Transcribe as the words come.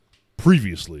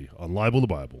Previously on Libel the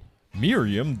Bible.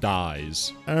 Miriam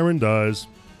dies. Aaron dies.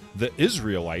 The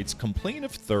Israelites complain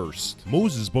of thirst.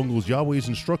 Moses bungles Yahweh's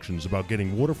instructions about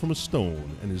getting water from a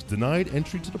stone and is denied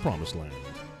entry to the Promised Land.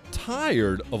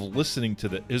 Tired of listening to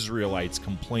the Israelites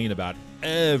complain about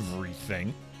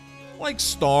everything, like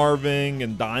starving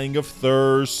and dying of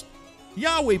thirst,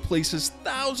 Yahweh places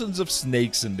thousands of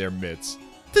snakes in their midst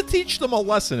to teach them a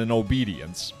lesson in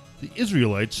obedience. The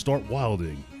Israelites start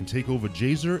wilding and take over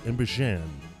Jazer and Bashan.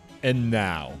 And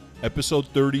now, episode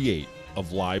 38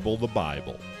 of Libel the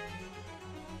Bible.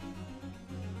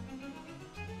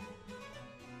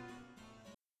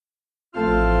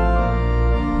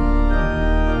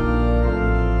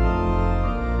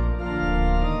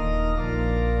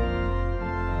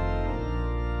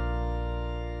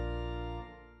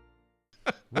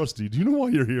 Rusty, do you know why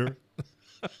you're here?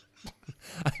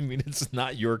 I mean, it's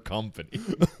not your company.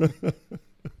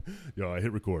 Yo, I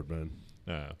hit record, man.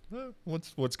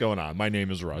 What's going on? My name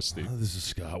is Rusty. This is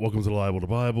Scott. Welcome to the Libel the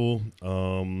Bible.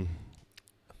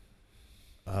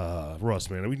 Russ,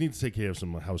 man, we need to take care of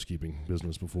some housekeeping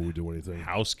business before we do anything.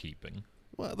 Housekeeping.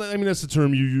 Well, I mean, that's the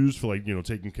term you use for, like,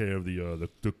 taking care of the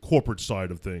corporate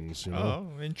side of things. Oh,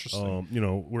 interesting.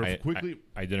 We're quickly.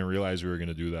 I didn't realize we were going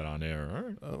to do that on air. All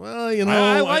right. Well,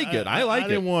 I like it. I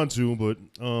didn't want to, but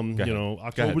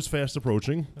October's ahead. fast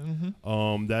approaching.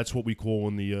 Mm-hmm. That's what we call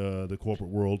in the corporate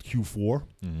world Q4.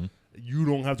 Mm-hmm. You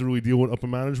don't have to really deal with upper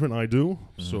management. I do.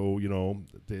 Mm-hmm. So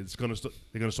they're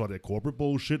gonna start that corporate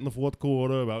bullshit in the fourth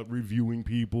quarter about reviewing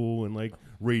people and like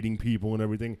rating people and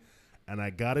everything. And I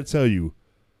gotta tell you,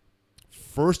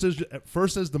 first as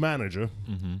the manager,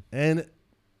 mm-hmm. and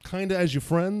kind of as your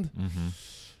friend, mm-hmm.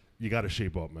 you got to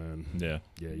shape up, man. Yeah.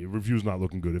 Your review's not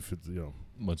looking good if it's,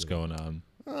 What's going on?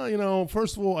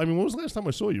 First of all, I mean, when was the last time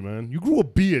I saw you, man? You grew a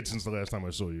beard since the last time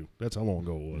I saw you. That's how long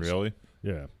ago it was. Really?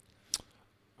 Yeah.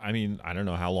 I mean, I don't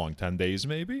know how long. 10 days,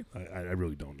 maybe? I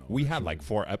really don't know. We had like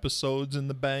 4 episodes in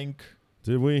the bank.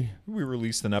 Did we? We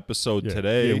released an episode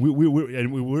today. Yeah,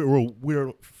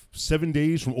 we're 7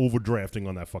 days from overdrafting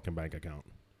on that fucking bank account.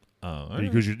 Oh,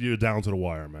 because you're down to the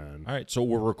wire, man. All right, so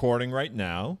we're recording right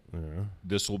now. Yeah.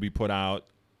 This will be put out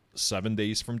 7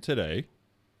 days from today.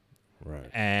 Right.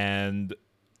 And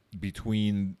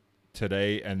between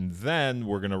today and then,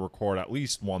 we're going to record at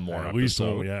least one more episode. At least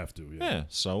one we have to, Yeah,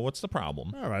 so what's the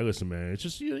problem? All right, listen, man. It's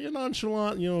just you're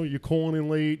nonchalant. You're calling in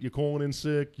late. You're calling in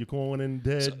sick. You're calling in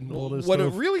dead. And all this what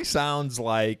stuff. it really sounds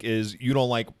like is you don't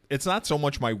like. It's not so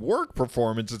much my work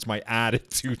performance; it's my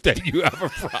attitude that you have a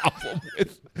problem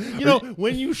with.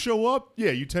 When you show up,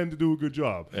 you tend to do a good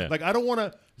job. Yeah. Like, I don't want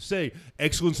to say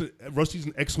excellence. Rusty's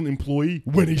an excellent employee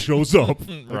when he shows up.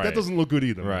 Right. That doesn't look good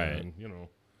either, right? Man,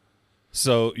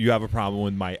 So you have a problem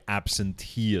with my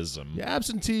absenteeism. Your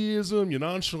absenteeism, you're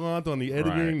nonchalant on the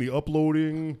editing, the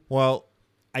uploading. Well,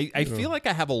 I feel like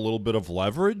I have a little bit of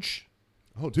leverage.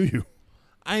 Oh, do you?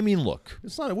 I mean, look.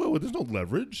 It's not. Well, there's no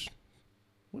leverage.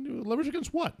 When do you leverage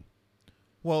against what?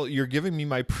 Well, you're giving me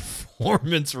my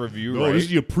performance review, No, right? this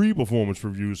is your pre-performance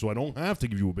review, so I don't have to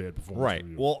give you a bad performance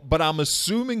review. Right. Well, but I'm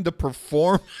assuming the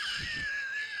perform.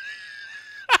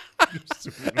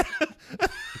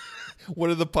 What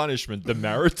are the punishment?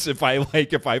 Demerits? If I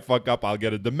fuck up, I'll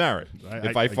get a demerit.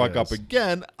 If I fuck up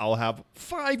again, I'll have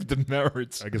 5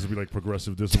 demerits. I guess it'd be like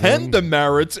progressive discipline. 10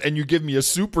 demerits, and you give me a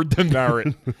super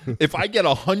demerit. If I get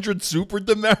 100 super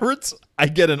demerits, I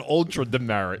get an ultra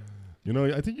demerit.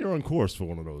 I think you're on course for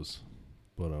one of those.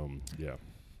 But yeah.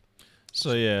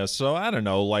 So I don't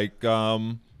know. Like,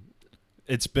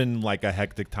 it's been like a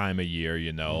hectic time of year,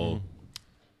 Mm-hmm.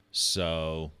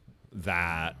 So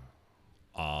that.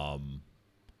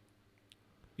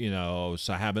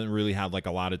 So I haven't really had like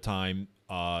a lot of time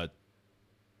to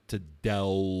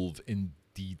delve in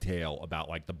detail about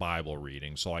like the Bible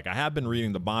reading. So like I have been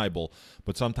reading the Bible,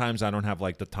 but sometimes I don't have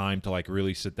like the time to like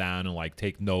really sit down and like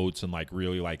take notes and like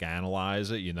really like analyze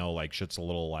it. Like shit's a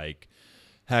little like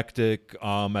hectic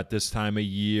at this time of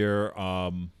year.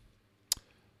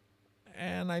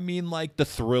 And I mean, like, the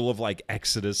thrill of, like,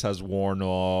 Exodus has worn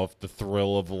off. The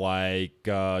thrill of, like,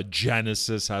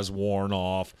 Genesis has worn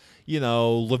off.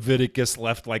 Leviticus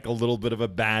left, like, a little bit of a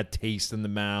bad taste in the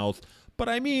mouth. But,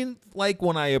 I mean, like,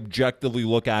 when I objectively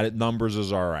look at it, numbers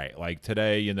is all right. Like,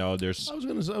 today, there's I was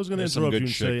gonna interrupt some you good and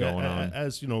shit say, going on.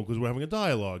 as because we're having a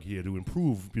dialogue here to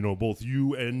improve, both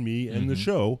you and me and the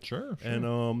show. Sure.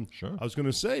 And Sure. I was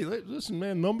gonna say, listen,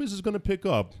 man, numbers is gonna pick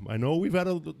up. I know we've had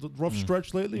a rough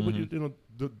stretch lately, but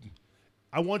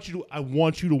I want you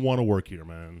to want to work here,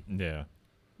 man. Yeah.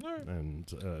 All right. And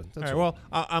that's all right. Well,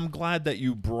 I'm glad that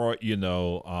you brought,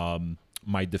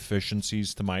 my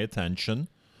deficiencies to my attention.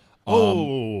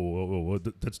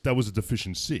 that was a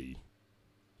deficiency.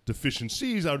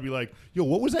 deficiencies, I would be like, yo,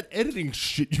 what was that editing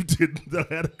shit you did that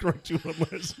I had to correct you on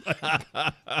last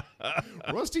night?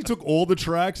 Rusty took all the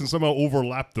tracks and somehow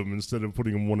overlapped them instead of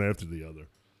putting them one after the other.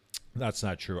 That's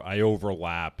not true. I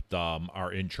overlapped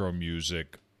our intro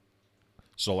music.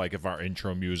 So, like, if our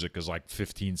intro music is, like,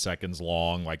 15 seconds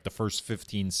long, like, the first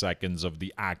 15 seconds of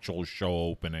the actual show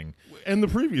opening. And the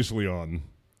previously on.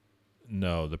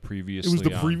 No, the previously It was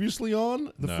the on. previously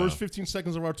on? The No. first 15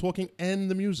 seconds of our talking and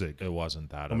the music. It wasn't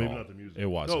that Or at maybe all. not the music. It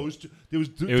wasn't. No,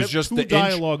 it was just two the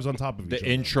dialogues on top of each The other.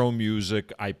 intro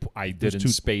music, I didn't two-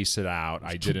 space it out.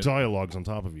 I Two didn't. dialogues on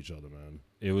top of each other, man.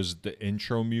 It was the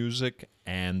intro music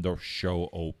and the show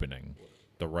opening,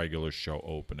 the regular show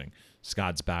opening.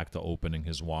 Scott's back to opening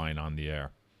his wine on the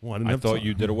air. Well, I didn't I have thought time.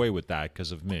 you did away with that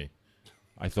because of me.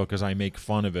 I thought because I make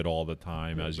fun of it all the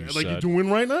time, as you like said. you're doing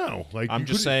right now. Like I'm you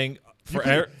just couldn't- saying for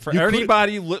you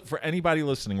couldn't- anybody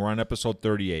listening, we're on episode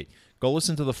 38. Go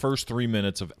listen to the first 3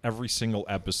 minutes of every single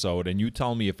episode, and you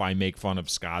tell me if I make fun of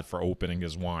Scott for opening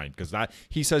his wine, because that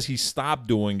he says he stopped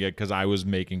doing it because I was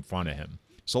making fun of him.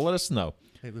 So let us know.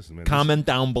 Hey, listen, man. Comment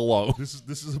down below. This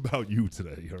is about you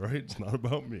today. All right, it's not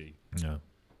about me. Yeah.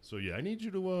 So yeah, I need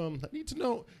you to I need to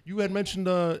know. You had mentioned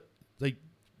like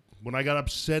when I got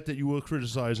upset that you were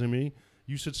criticizing me.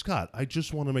 You said, Scott, I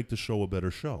just want to make the show a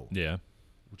better show. Yeah.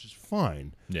 Which is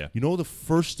fine. Yeah. You know the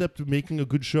first step to making a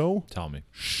good show? Tell me.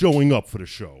 Showing up for the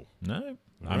show. No, All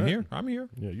I'm right. here. I'm here.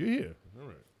 Yeah, you're here. All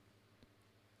right.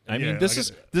 I Yeah, mean, this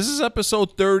is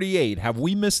episode 38. Have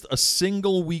we missed a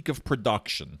single week of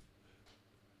production?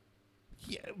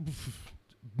 Yeah.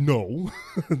 No.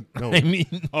 No. I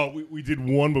mean, Oh, we did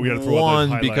one, but we had to throw out one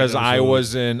that highlight because I episode.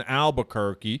 was in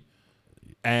Albuquerque,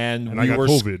 and And I we got were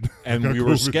COVID. I got we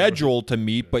were COVID. scheduled to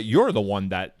meet, but you're the one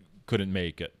that couldn't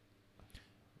make it.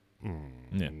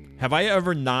 Yeah. Have I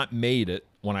ever not made it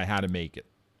when I had to make it?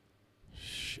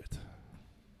 Shit.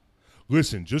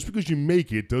 Listen, just because you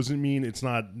make it doesn't mean it's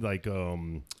not like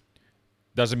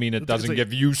Doesn't mean it doesn't like-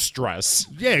 give you stress.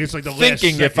 yeah, it's like the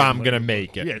Thinking last if second, I'm like- gonna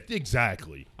make it. Yeah,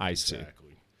 exactly. I see. Exactly.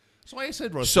 So I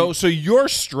said, Rusty. So your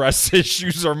stress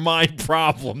issues are my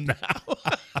problem now.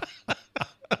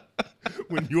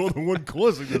 when you're the one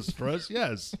causing the stress,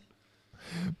 yes.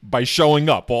 By showing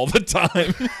up all the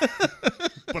time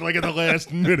But like at the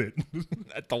last minute.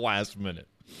 at the last minute.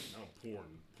 I'm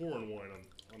pouring wine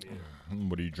on the air.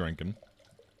 What are you drinking?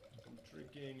 I'm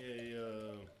drinking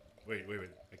a. Wait.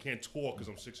 I can't talk because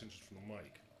I'm 6 inches from the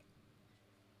mic.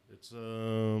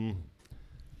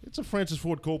 It's a Francis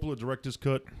Ford Coppola director's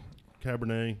cut,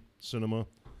 Cabernet Cinema.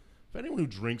 If anyone who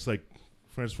drinks like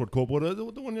Francis Ford Coppola,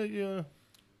 the one that you.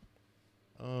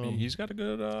 He's got a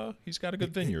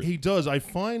good vineyard. He does. I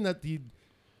find that the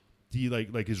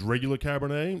like his regular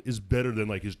Cabernet is better than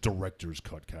like his director's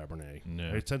cut Cabernet.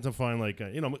 Yeah. I tend to find like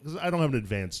because I don't have an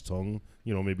advanced tongue.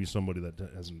 Maybe somebody that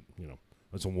hasn't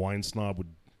that's a wine snob would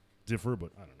differ,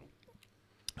 but I don't know.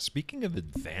 Speaking of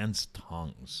advanced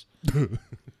tongues,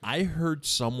 I heard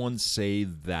someone say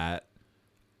that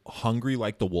 "Hungry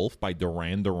Like the Wolf" by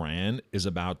Duran Duran is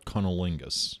about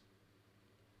cunnilingus.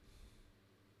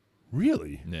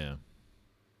 Really? Yeah.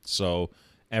 So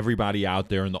everybody out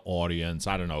there in the audience,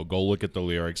 I don't know, go look at the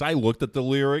lyrics. I looked at the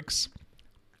lyrics.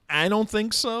 I don't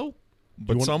think so.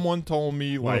 But someone told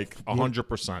me like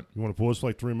 100%. You want to pause for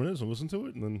like 3 minutes and listen to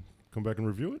it, and then come back and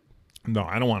review it? No,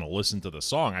 I don't want to listen to the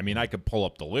song. I mean, I could pull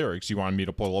up the lyrics. You want me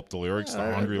to pull up the lyrics to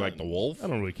 "Hungry Like the Wolf"? I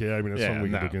don't really care. I mean, that's Yeah, something we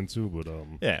can no. look into, but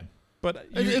Yeah. But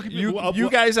We'll- you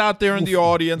guys out there in the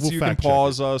audience, we'll you can fact check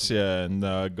pause us, and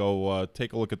go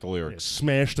take a look at the lyrics.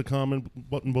 smash the comment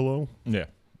button below. Yeah.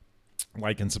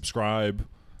 Like and subscribe.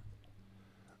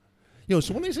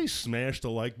 So when they say smash the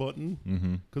like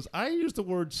button, because I use the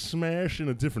word smash in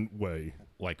a different way.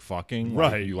 Like fucking.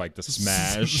 Right. Like you like to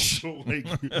smash. So like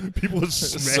people are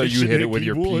smashing So you hit their it with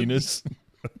your keyboard. penis.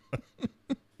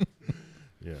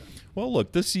 Yeah. Well,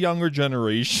 look, this younger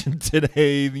generation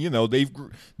today,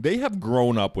 they have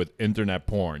grown up with internet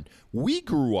porn. We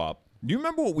grew up. Do you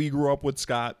remember what we grew up with,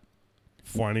 Scott?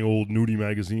 Finding old nudie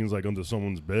magazines like under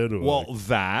someone's bed. Or Well, like,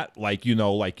 that, like,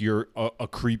 like you're a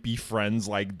creepy friend's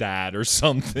like dad or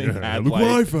something. yeah, had, look like,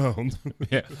 what I found.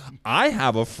 yeah. I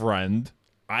had a friend.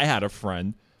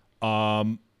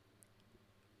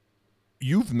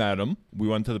 You've met him. We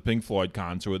went to the Pink Floyd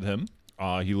concert with him.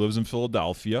 He lives in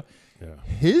Philadelphia. Yeah.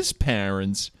 His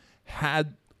parents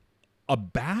had a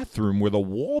bathroom where the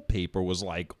wallpaper was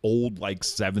like old, like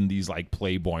 70s, like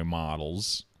Playboy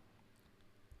models.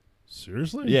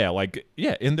 Seriously? Yeah,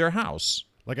 in their house.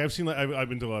 Like I've seen, like I've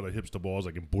been to a lot of hipster bars,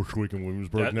 like in Bushwick and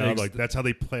Williamsburg That now. makes- Like that's how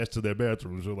they plaster their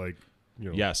bathrooms. They're like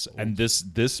Yes, and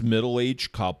this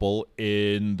middle-aged couple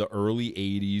in the early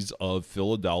 80s of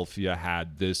Philadelphia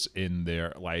had this in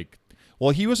their, like, well,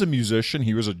 he was a musician,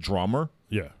 he was a drummer.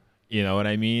 Yeah. You know what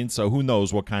I mean? So who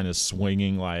knows what kind of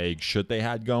swinging, like, shit they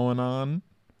had going on.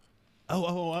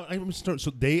 I'm starting.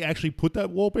 So they actually put that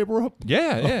wallpaper up?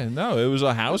 Yeah, no, it was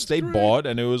a house they bought,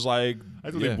 and it was like... I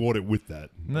thought they bought it with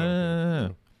that.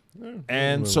 No.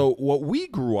 And so what we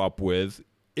grew up with...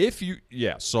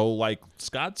 so like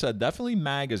Scott said, definitely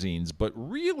magazines, but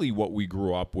really what we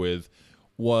grew up with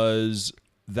was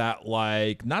that,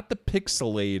 like, not the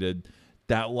pixelated,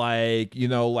 that, like,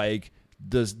 like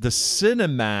the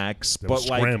Cinemax, but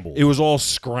scrambled. like it was all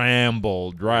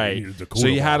scrambled, right? So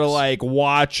you had to like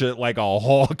watch it like a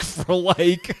hawk for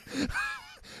like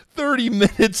 30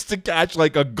 minutes to catch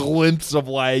like a glimpse of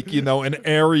like, an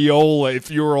areola if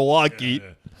you were lucky.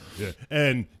 Yeah,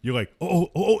 and you're like,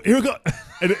 oh, here we go.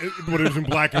 And when it was in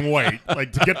black and white,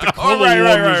 like to get the color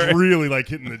was really like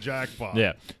hitting the jackpot.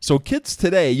 Yeah. So kids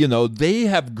today, they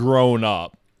have grown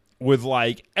up with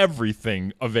like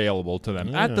everything available to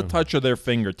them at the touch of their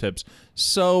fingertips.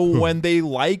 So when they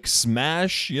like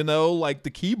smash, like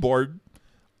the keyboard,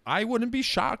 I wouldn't be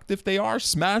shocked if they are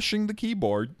smashing the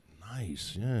keyboard.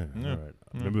 Nice, yeah. All right.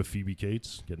 Remember Phoebe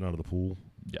Cates getting out of the pool?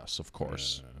 Yes, of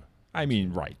course. I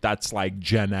mean, right. That's like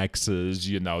Gen X's,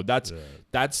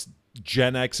 that's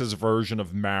Gen X's version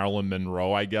of Marilyn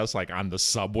Monroe, I guess, like on the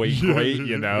subway grate,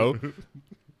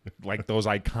 like those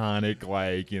iconic,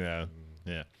 like, yeah.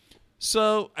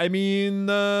 So, I mean,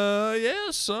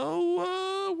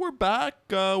 so we're back.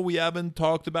 We haven't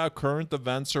talked about current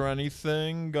events or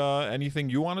anything. Anything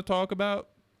you want to talk about?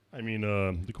 I mean,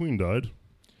 the Queen died.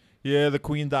 Yeah, the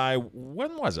Queen died.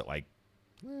 When was it? Like,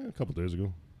 a couple days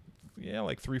ago. Yeah,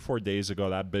 like 3-4 days ago,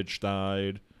 that bitch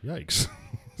died. Yikes.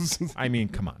 I mean,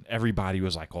 come on. Everybody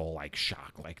was like all like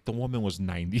shocked. Like the woman was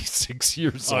 96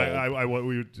 years old.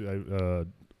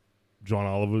 John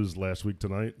Oliver's last week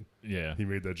tonight. Yeah. He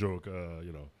made that joke,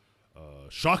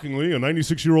 shockingly, a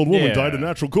 96-year-old woman died of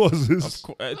natural causes. Of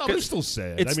course. No, but it's still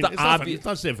sad. It's it's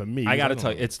not sad for me. I got to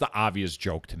tell you, it's the obvious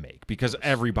joke to make because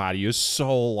everybody is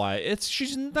so like,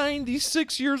 she's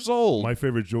 96 years old. My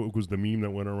favorite joke was the meme that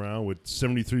went around with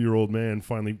 73-year-old man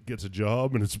finally gets a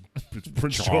job and it's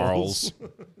Prince Charles.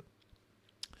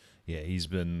 Yeah, he's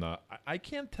been, I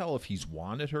can't tell if he's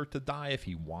wanted her to die, if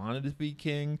he wanted to be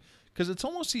king, because it's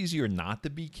almost easier not to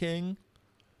be king.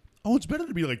 Oh, it's better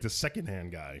to be like the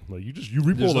second-hand guy. Like you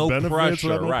reap There's all the no benefits. pressure,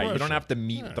 No right? pressure. You don't have to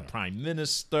meet with the prime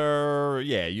minister.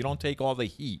 Yeah, you don't take all the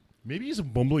heat. Maybe he's a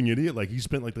bumbling idiot. Like he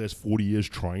spent like the last 40 years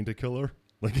trying to kill her.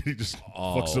 Like he just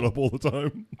fucks it up all the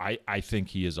time. I think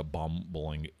he is a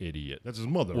bumbling idiot. That's his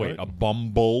mother, Wait, right? a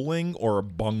bumbling or a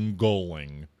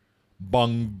bungling?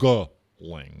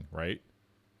 Bungling, right?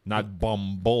 Not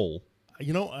bumble.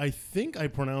 I think I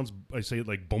say it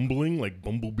like bumbling, like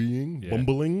bumblebeing,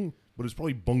 bumbling, but it's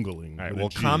probably bungling. All right, well,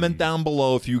 comment down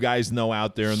below if you guys know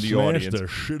out there in the audience. The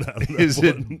shit out of that is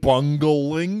button. It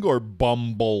bungling or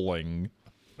bumbling?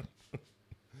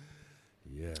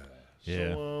 Yeah.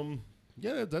 Yeah. So,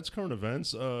 that's current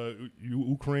events.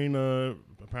 Ukraine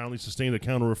apparently sustained a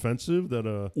counteroffensive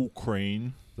that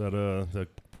Ukraine that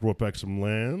brought back some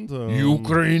land.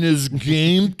 Ukraine is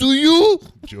game to you?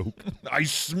 Joke. I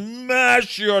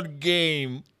smash your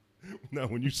game. No,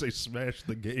 when you say smash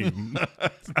the game.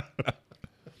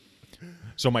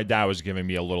 So my dad was giving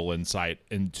me a little insight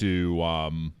into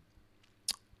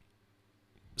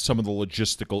some of the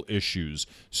logistical issues.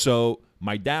 So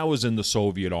my dad was in the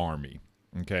Soviet Army,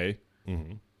 okay?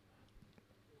 Mm-hmm.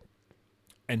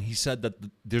 And he said that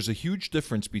there's a huge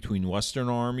difference between Western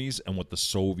armies and what the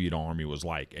Soviet Army was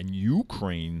like. And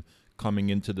Ukraine, coming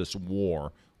into this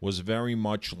war, was very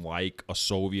much like a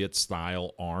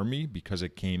Soviet-style army because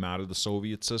it came out of the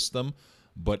Soviet system.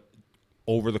 But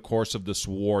over the course of this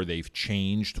war, they've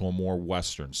changed to a more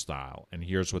Western style. And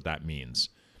here's what that means.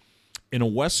 In a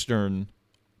Western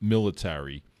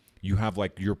military, you have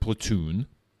like your platoon,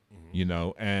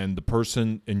 and the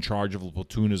person in charge of the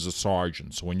platoon is a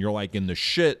sergeant. So when you're like in the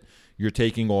shit, you're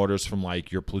taking orders from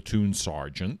like your platoon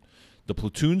sergeant. The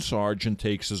platoon sergeant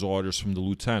takes his orders from the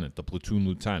lieutenant, the platoon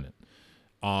lieutenant.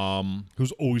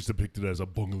 Who's always depicted as a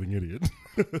bungling idiot.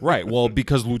 Right. Well,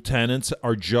 because lieutenants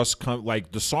are just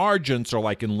like the sergeants are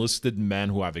like enlisted men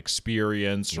who have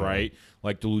experience, right?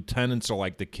 Like the lieutenants are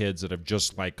like the kids that have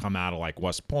just like come out of like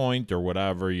West Point or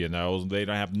whatever, they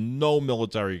don't have no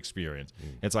military experience.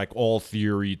 It's like all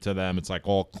theory to them. It's like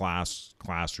all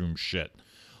classroom shit.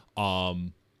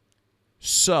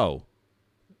 So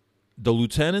the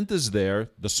lieutenant is there,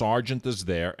 the sergeant is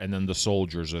there, and then the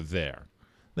soldiers are there.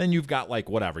 Then you've got like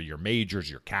whatever, your majors,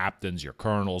 your captains, your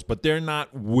colonels, but they're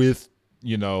not with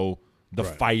the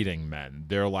Right. fighting men.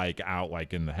 They're like out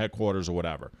like in the headquarters or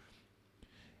whatever.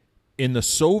 In the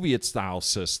Soviet style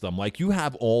system, like you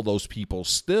have all those people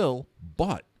still,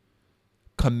 but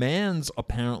commands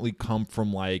apparently come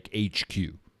from like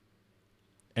HQ.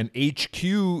 And HQ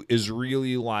is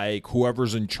really like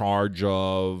whoever's in charge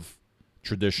of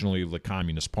traditionally the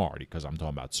Communist Party, because I'm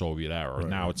talking about Soviet era. Right.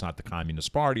 Now it's not the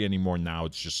Communist Party anymore. Now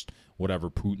it's just whatever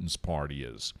Putin's party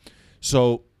is.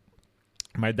 So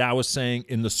my dad was saying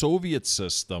in the Soviet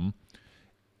system,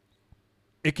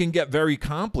 it can get very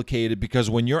complicated because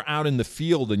when you're out in the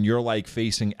field and you're like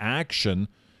facing action,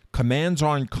 commands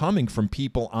aren't coming from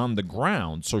people on the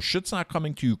ground. So shit's not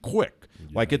coming to you quick.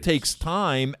 Like it takes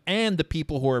time, and the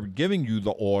people who are giving you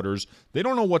the orders, they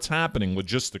don't know what's happening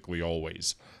logistically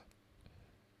always.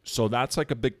 So that's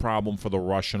like a big problem for the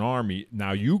Russian army.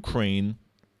 Now, Ukraine,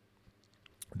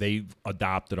 they've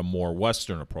adopted a more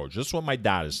Western approach. This is what my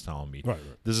dad is telling me. Right.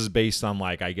 This is based on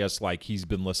like, I guess like he's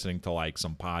been listening to like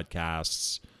some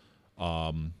podcasts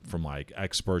from like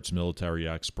experts, military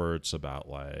experts about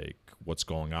like what's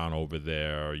going on over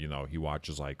there. He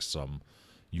watches like some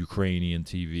Ukrainian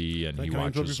TV and he Can I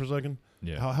interrupt you watches. for a second?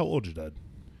 Yeah. How old is your dad?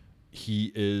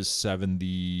 He is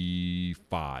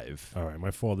 75. All right,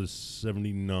 my father's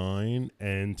 79,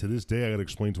 and to this day, I got to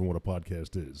explain to him what a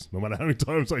podcast is. No matter how many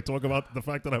times I talk about the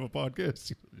fact that I have a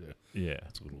podcast. Yeah.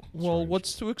 It's a little Well, strange.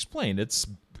 what's to explain? It's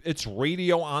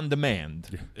radio on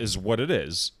demand is what it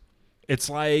is. It's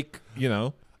like,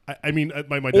 I mean,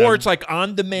 my dad... or it's like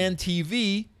on demand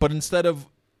TV, but instead of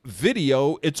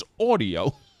video, it's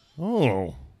audio.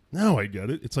 Oh, now I get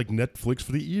it. It's like Netflix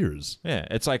for the ears. Yeah,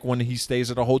 it's like when he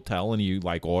stays at a hotel and he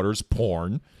like orders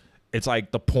porn. It's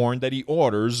like the porn that he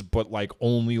orders, but like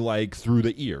only like through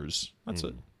the ears. That's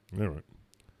it. All right.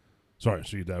 Sorry,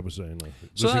 so your dad was saying.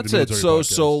 So that's it.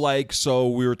 So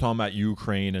we were talking about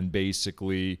Ukraine, and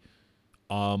basically,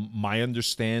 my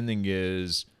understanding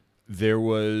is there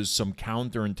was some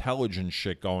counterintelligence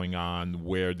shit going on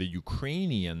where the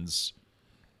Ukrainians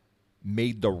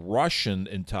made the Russian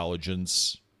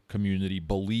intelligence community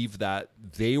believe that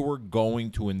they were going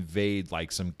to invade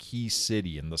like some key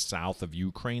city in the south of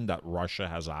Ukraine that Russia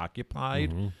has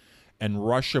occupied, and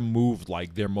Russia moved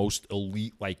like their most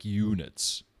elite like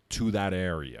units to that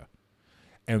area.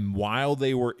 And while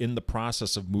they were in the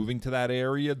process of moving to that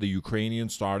area, the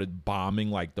Ukrainians started bombing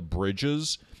like the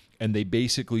bridges, and they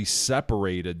basically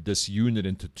separated this unit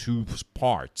into two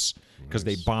parts because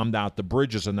they bombed out the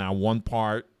bridges, and now one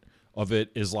part of it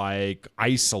is like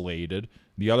isolated.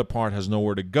 The other part has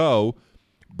nowhere to go,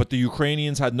 but the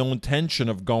Ukrainians had no intention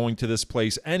of going to this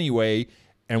place anyway.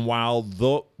 And while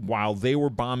they were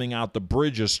bombing out the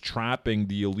bridges, trapping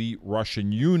the elite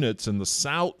Russian units in the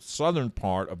southern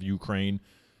part of Ukraine,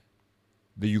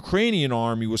 the Ukrainian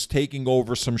army was taking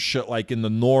over some shit like in the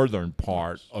northern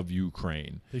part of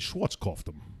Ukraine. They Schwarzkopfed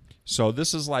them. So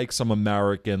this is like some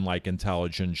American like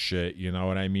intelligence shit, you know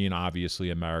what I mean? Obviously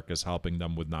America's helping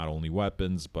them with not only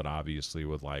weapons, but obviously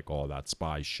with like all that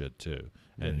spy shit too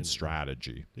and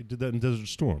strategy. They did that in Desert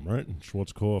Storm, right?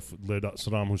 Schwarzkopf led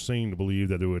Saddam Hussein to believe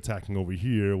that they were attacking over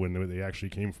here when they actually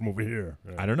came from over here.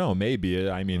 I don't know, maybe.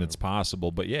 I mean, it's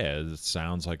possible, but yeah, it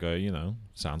sounds like a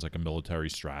military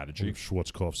strategy.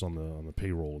 Schwarzkopf's on the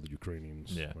payroll of the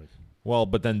Ukrainians. Yeah. Like, Well,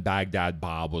 but then Baghdad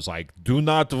Bob was like, "Do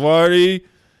not worry.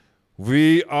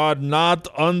 We are not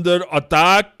under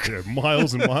attack. they're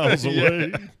miles and miles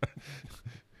away.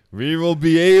 We will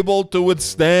be able to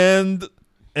withstand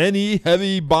any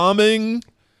heavy bombing."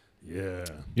 Yeah.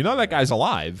 You know that guy's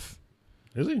alive.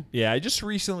 Is he? Yeah, I just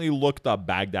recently looked up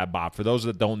Baghdad Bob. For those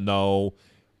that don't know,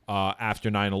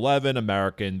 after 9/11,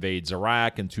 America invades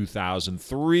Iraq in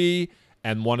 2003,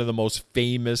 and one of the most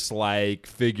famous like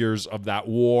figures of that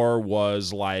war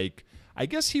was like, I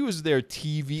guess he was their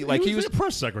TV, like he was the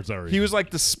press secretary. He was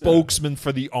like the spokesman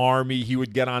for the army. He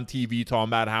would get on TV talking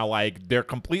about how like they're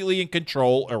completely in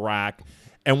control Iraq.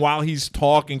 And while he's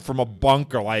talking from a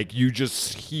bunker, like you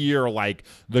just hear like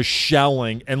the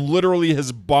shelling, and literally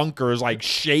his bunker is like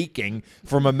shaking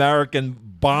from American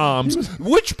bombs,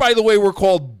 which by the way were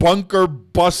called bunker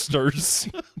busters.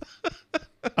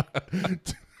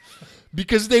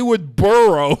 Because they would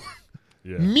burrow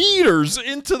meters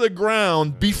into the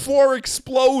ground before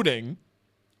exploding.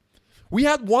 We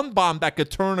had one bomb that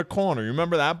could turn a corner. You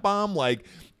remember that bomb? Like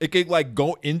it could like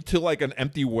go into like an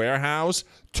empty warehouse,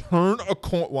 turn a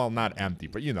corner. Well, not empty,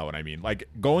 but you know what I mean. Like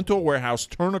go into a warehouse,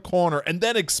 turn a corner, and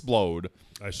then explode.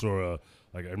 I saw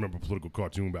I remember a political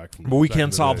cartoon back from. But we back in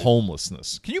can't the solve day.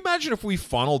 homelessness. Can you imagine if we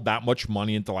funneled that much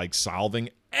money into like solving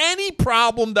any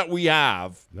problem that we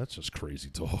have? That's just crazy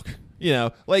talk. You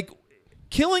know, like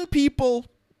killing people,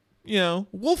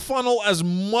 we'll funnel as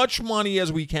much money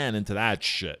as we can into that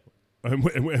shit. And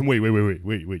wait.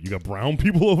 You got brown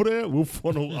people over there? We'll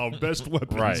funnel our best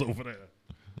weapons over there.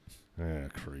 Yeah,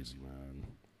 crazy, man.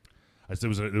 There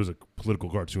was a political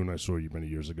cartoon I saw many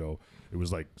years ago. It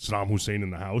was like Saddam Hussein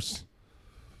in the house,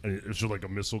 and it was just like a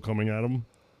missile coming at him,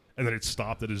 and then it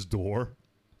stopped at his door,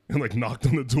 and like knocked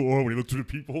on the door. When he looked through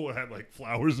the people, it had like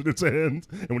flowers in its hand,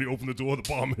 and when he opened the door, the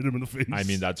bomb hit him in the face. I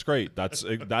mean, that's great. That's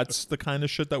the kind of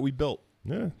shit that we built.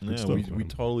 Yeah, we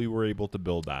totally were able to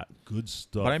build that. Good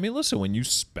stuff. But I mean, listen, when you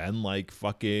spend like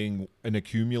fucking an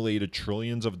accumulated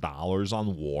trillions of dollars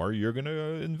on war, you're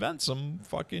gonna invent some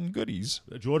fucking goodies.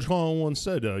 George Carlin once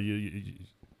said,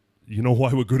 "You know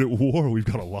why we're good at war? We've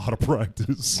got a lot of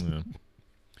practice." Yeah.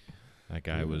 That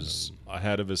guy was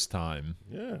ahead of his time.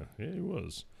 Yeah, he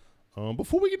was.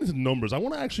 Before we get into numbers, I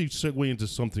want to actually segue into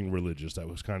something religious that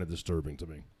was kind of disturbing to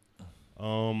me.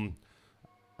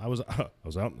 I was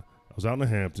out in the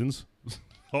Hamptons,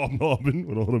 hobnobbing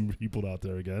with all them people out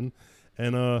there again,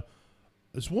 and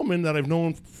this woman that I've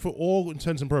known for all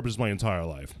intents and purposes my entire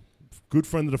life, good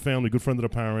friend of the family, good friend of the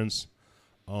parents,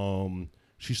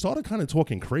 she started kind of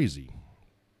talking crazy.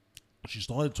 She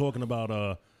started talking about,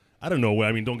 I don't know,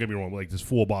 I mean, don't get me wrong, like there's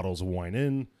 4 bottles of wine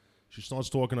in. She starts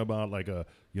talking about like,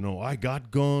 I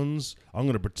got guns. I'm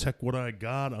going to protect what I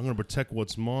got. I'm going to protect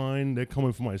what's mine. They're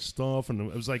coming for my stuff. And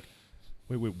it was like,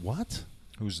 wait, what?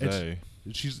 Who's they?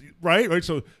 She's right.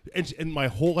 So, and my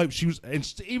whole life, she was, and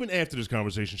even after this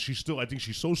conversation, I think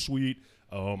she's so sweet.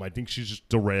 I think she's just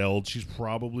derailed. She's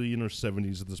probably in her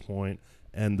 70s at this point.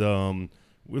 And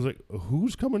was like,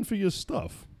 who's coming for your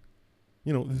stuff?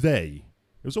 They.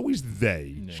 It was always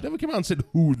they. Yeah. She never came out and said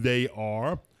who they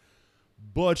are.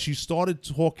 But she started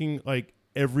talking like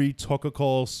every Tucker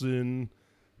Carlson,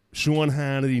 Sean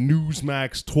Hannity,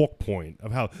 Newsmax talk point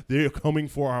of how they're coming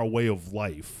for our way of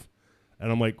life.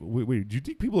 And I'm like, wait, do you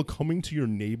think people are coming to your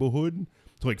neighborhood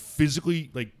to like physically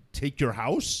like take your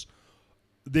house?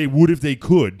 They would if they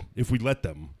could, if we let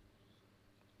them.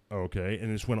 Okay, and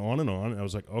it just went on and on. And I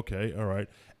was like, okay, all right.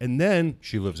 And then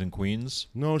she lives in Queens?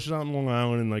 No, she's out in Long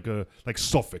Island in like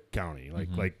Suffolk County,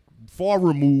 like far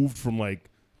removed from like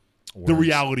the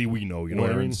reality we know. You know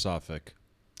what I mean? In Suffolk?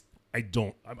 I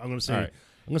don't. I'm going to say. Right.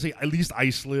 I'm going to say at least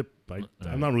Islip.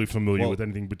 I'm not really familiar with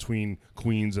anything between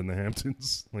Queens and the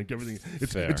Hamptons. Like everything,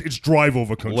 it's drive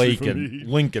over country for me.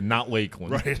 Lincoln, not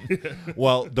Lakeland. Right.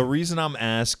 Well, the reason I'm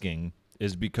asking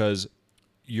is because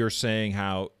you're saying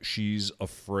how she's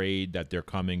afraid that they're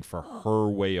coming for her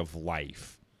way of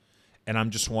life, and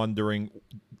I'm just wondering,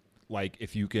 like,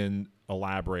 if you can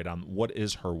elaborate on what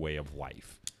is her way of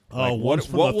life. Like,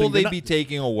 what will they be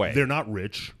taking away? They're not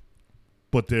rich,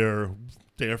 but they're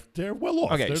well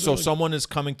off. Okay, so someone is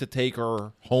coming to take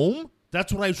her home?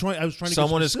 That's what I was trying to get specific.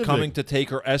 Someone is coming to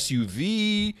take her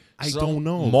SUV. I don't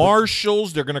know.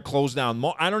 Marshalls, they're going to close down.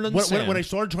 I don't understand. When I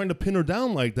started trying to pin her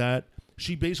down like that,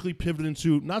 she basically pivoted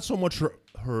into not so much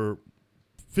her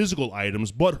physical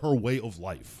items, but her way of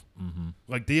life. Mm-hmm.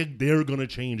 Like they're going to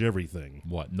change everything.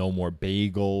 What? No more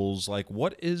bagels? Like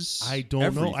what is? I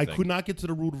don't know. I could not get to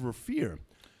the root of her fear.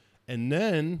 And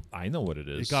then I know what it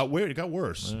is. It got weird. It got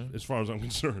worse as far as I'm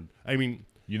concerned. I mean,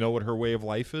 you know what her way of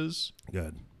life is?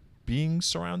 Good. Being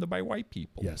surrounded by white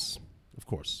people. Yes, of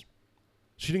course.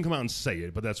 She didn't come out and say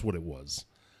it, but that's what it was.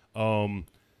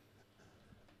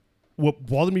 What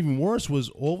bothered me even worse was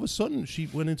all of a sudden she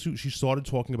started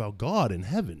talking about God and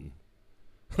heaven.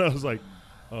 I was like,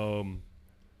 and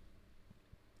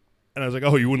I was like,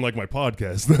 oh, you wouldn't like my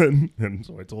podcast then? And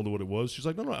so I told her what it was. She's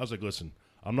like, no. I was like, listen,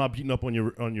 I'm not beating up on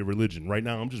your religion right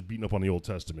now. I'm just beating up on the Old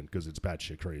Testament because it's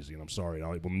batshit crazy, and I'm sorry.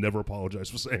 I will never apologize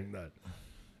for saying that.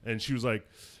 And she was like,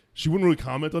 she wouldn't really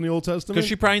comment on the Old Testament because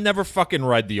she probably never fucking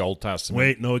read the Old Testament.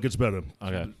 Wait, no, it gets better.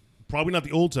 Okay, probably not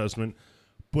the Old Testament,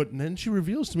 but then she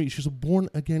reveals to me she's a born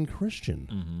again Christian.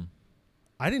 Mm-hmm.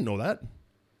 I didn't know that,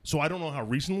 so I don't know how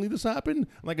recently this happened.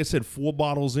 Like I said, 4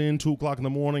 bottles in, 2:00 in the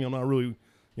morning. I'm not really,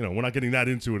 we're not getting that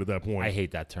into it at that point. I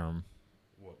hate that term.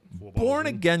 Born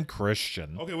again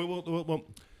Christian. Okay, well,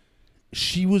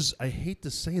 she was, I hate to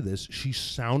say this, she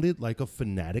sounded like a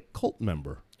fanatic cult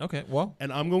member. Okay, well.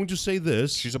 And I'm going to say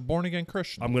this. She's a born again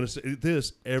Christian. I'm going to say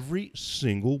this. Every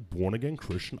single born again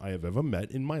Christian I have ever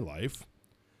met in my life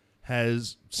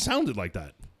has sounded like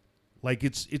that. Like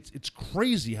it's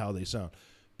crazy how they sound.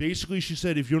 Basically, she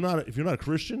said, if you're not a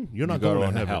Christian, you're not going to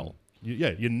heaven. Hell.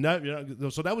 You're not.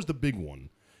 So that was the big one.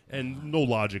 And no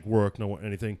logic work, no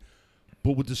anything.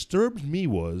 But what disturbed me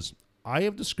was I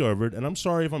have discovered, and I'm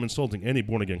sorry if I'm insulting any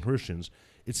born-again Christians,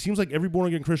 it seems like every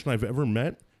born-again Christian I've ever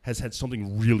met has had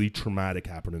something really traumatic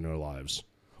happen in their lives.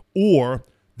 Or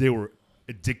they were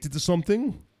addicted to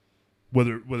something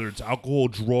whether it's alcohol,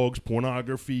 drugs,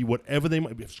 pornography, whatever they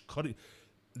might be cutting.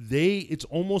 It's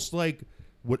almost like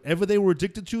whatever they were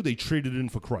addicted to, they traded in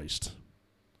for Christ.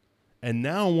 And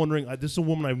now I'm wondering, this is a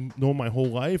woman I've known my whole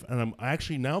life, and I'm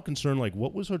actually now concerned, like,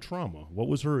 what was her trauma? What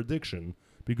was her addiction?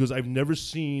 Because I've never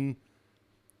seen,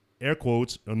 air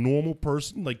quotes, a normal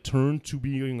person, like, turn to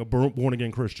being a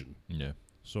born-again Christian. Yeah.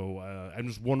 So I'm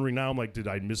just wondering now, I'm like, did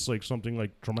I miss, like, something,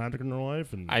 like, traumatic in her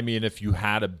life? And I mean, if you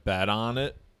had a bet on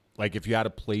it, like, if you had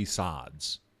to place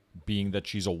odds, being that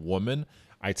she's a woman,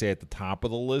 I'd say at the top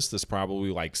of the list is probably,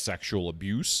 like, sexual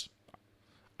abuse.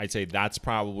 I'd say that's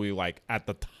probably like at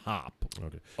the top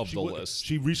of the list.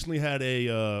 She recently had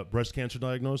a breast cancer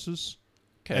diagnosis.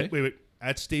 Okay.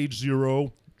 At stage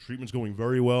 0, treatment's going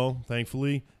very well,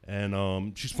 thankfully,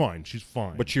 and she's fine. She's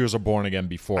fine. But she was a born again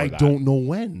before that. I don't know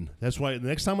when. That's why the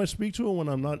next time I speak to her, when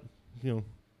I'm not,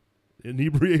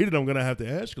 inebriated, I'm gonna have to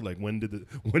ask her, like, when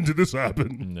did this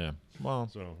happen? Yeah. Well,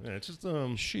 so yeah, it's just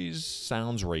she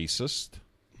sounds racist.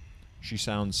 She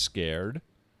sounds scared.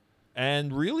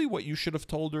 And really what you should have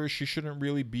told her is she shouldn't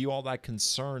really be all that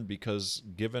concerned because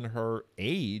given her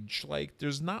age, like,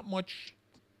 there's not much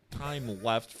time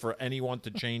left for anyone to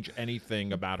change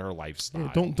anything about her lifestyle.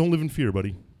 Yeah, don't live in fear,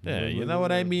 buddy. Yeah, you know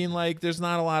what I mean? Like, there's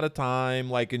not a lot of time.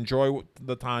 Like, enjoy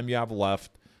the time you have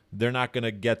left. They're not going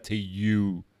to get to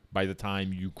you by the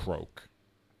time you croak.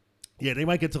 Yeah, they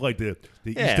might get to, like, the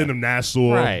east end of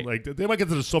Nassau. Right. Like, they might get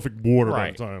to the Suffolk border by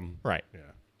Right. the time. Right. Yeah.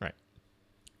 Right.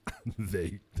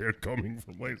 They're coming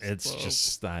from ways. It's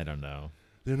just, I don't know.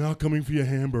 They're not coming for your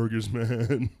hamburgers,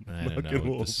 man. I don't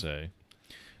know what to say.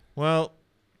 Well,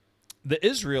 the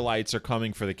Israelites are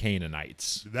coming for the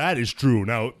Canaanites. That is true.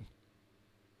 Now,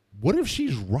 what if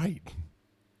she's right?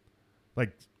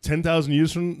 Like 10,000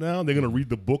 years from now, they're going to read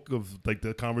the book of, like,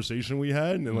 the conversation we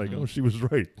had, and they're like, oh, she was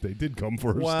right. They did come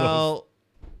for her stuff. Well,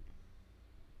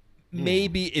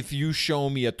 maybe if you show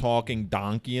me a talking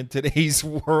donkey in today's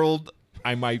world,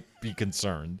 I might be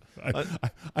concerned.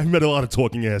 I've met a lot of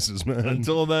talking asses, man.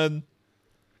 Until then.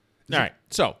 All right.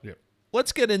 So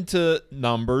let's get into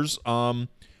numbers.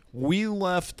 We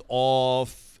left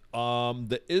off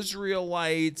the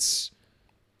Israelites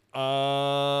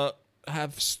have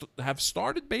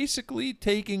started basically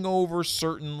taking over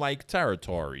certain, like,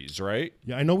 territories, right?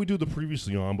 Yeah, I know we do the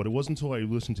previously on, but it wasn't until I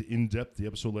listened to In Depth, the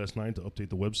episode last night, to update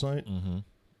the website. Mm-hmm.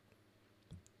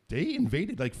 They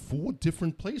invaded, like, 4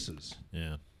 different places.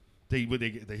 Yeah. They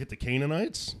hit the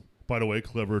Canaanites. By the way,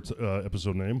 clever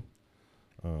episode name.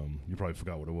 You probably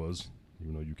forgot what it was,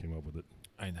 even though you came up with it.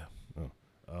 I know.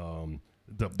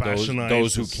 The Bashanites.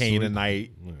 Those who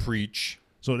Canaanite preach.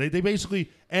 So they basically,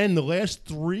 and the last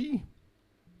 3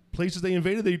 places they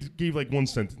invaded, they gave, like, 1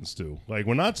 sentence to. Like,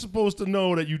 we're not supposed to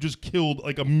know that you just killed,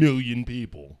 like, 1 million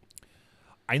people.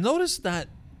 I noticed that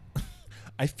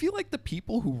I feel like the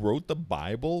people who wrote the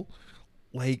Bible,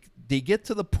 like, they get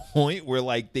to the point where,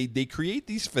 like, they create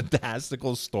these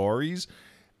fantastical stories,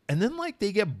 and then, like,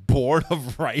 they get bored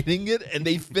of writing it, and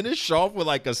they finish off with,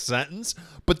 like, a sentence,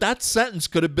 but that sentence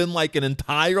could have been, like, an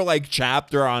entire, like,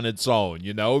 chapter on its own,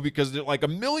 because, like,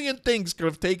 1 million things could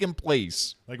have taken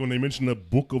place. Like when they mentioned the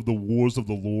book of the wars of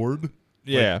the Lord.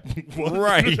 Yeah, like,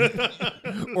 right.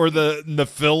 Or the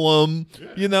Nephilim.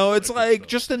 It's like,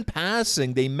 just in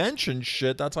passing, they mention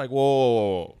shit that's like,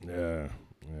 whoa. Yeah.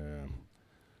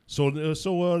 So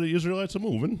the Israelites are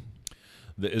moving.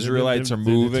 The Israelites are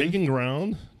moving. They're taking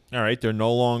ground. All right, they're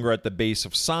no longer at the base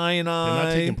of Sinai. They're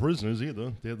not taking prisoners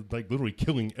either. They're, like, literally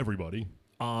killing everybody.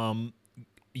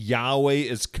 Yahweh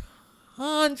is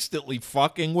constantly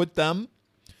fucking with them.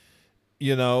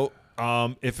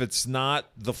 If it's not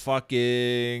the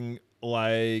fucking,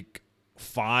 like,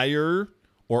 fire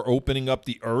or opening up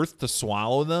the earth to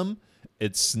swallow them,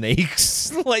 it's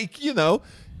snakes.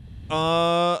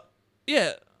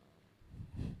 Yeah.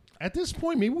 At this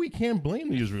point, maybe we can't blame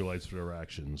the Israelites for their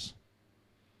actions.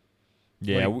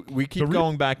 Yeah, like, we keep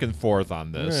going back and forth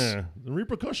on this. Yeah, the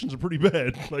repercussions are pretty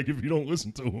bad, like, if you don't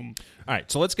listen to them. All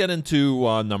right, so let's get into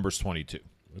Numbers 22.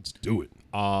 Let's do it.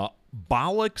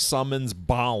 Balak summons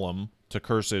Balaam to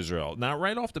curse Israel. Now,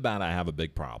 right off the bat, I have a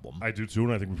big problem. I do too,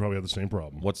 and I think we probably have the same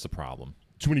problem. What's the problem?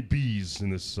 Too many B's in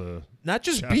this Not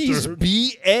just chapter. B's,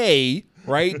 B-A,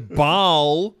 right?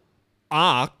 Baal,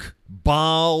 Ak,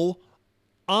 Baal,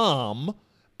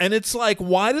 and it's like,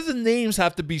 why do the names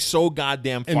have to be so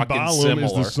goddamn fucking Balaam similar?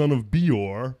 is the son of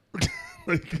Beor.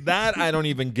 That I don't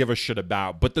even give a shit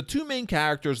about. But the 2 main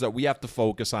characters that we have to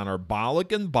focus on are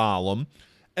Balak and Balaam.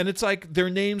 And it's like their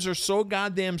names are so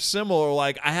goddamn similar.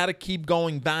 Like, I had to keep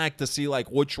going back to see,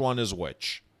 like, which one is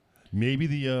which. Maybe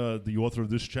the author of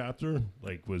this chapter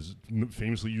was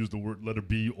famously used the word letter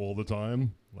B all the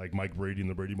time, like Mike Brady in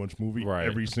the Brady Bunch movie. Right.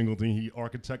 Every single thing he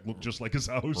architect looked just like his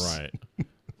house. Right.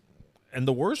 And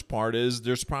the worst part is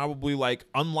there's probably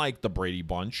unlike the Brady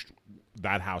Bunch,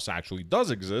 that house actually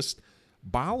does exist.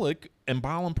 Balak and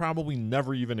Balaam probably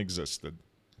never even existed.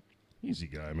 Easy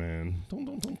guy, man.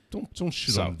 Don't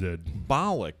shit on the dead.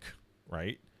 Balak,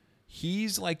 right?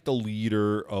 He's the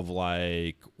leader of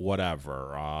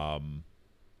whatever.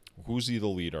 Who's he the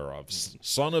leader of?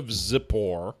 Son of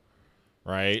Zippor,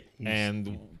 right?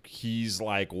 And he's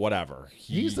whatever.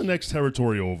 He's the next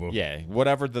territory over. Yeah,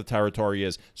 whatever the territory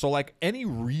is. So any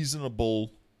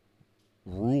reasonable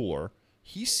ruler,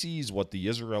 he sees what the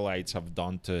Israelites have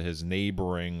done to his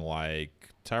neighboring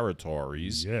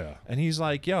territories. Yeah. And he's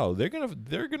like, yo, they're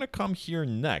gonna come here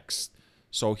next.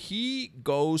 So he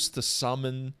goes to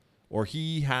summon, or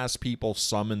he has people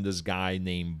summon this guy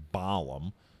named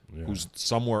Balaam, who's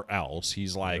somewhere else.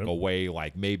 He's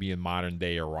away, maybe in modern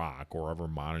day Iraq, or wherever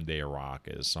modern day Iraq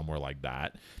is, somewhere like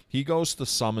that. He goes to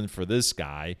summon for this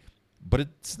guy, but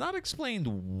it's not explained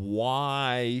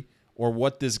why or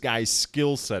what this guy's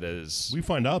skill set is. We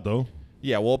find out though.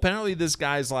 Yeah, well, apparently this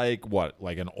guy's what?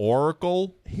 Like an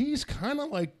oracle? He's kind of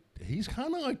like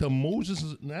the Moses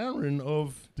and Aaron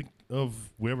of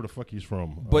wherever the fuck he's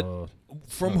from. But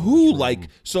from who?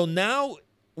 So now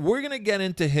we're going to get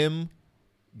into him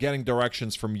getting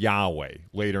directions from Yahweh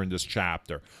later in this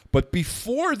chapter. But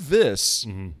before this,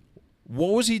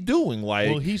 what was he doing?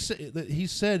 Well, he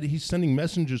said he's sending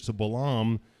messengers to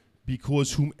Balaam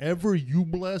because whomever you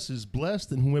bless is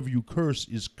blessed and whomever you curse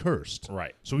is cursed.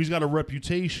 Right. So he's got a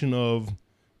reputation of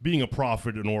being a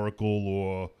prophet, an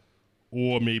oracle,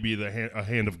 or maybe a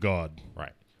hand of God.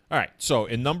 Right. All right. So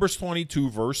in Numbers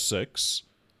 22, verse 6,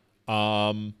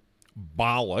 Balak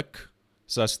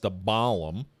says to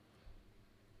Balaam,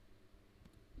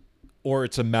 or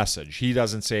it's a message. He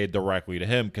doesn't say it directly to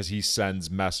him because he sends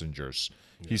messengers.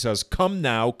 Yeah. He says, come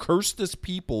now, curse this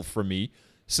people for me,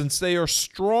 since they are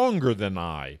stronger than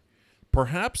I.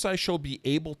 Perhaps I shall be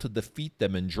able to defeat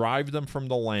them and drive them from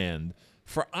the land.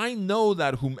 For I know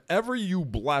that whomever you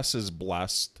bless is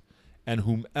blessed, and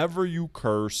whomever you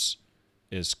curse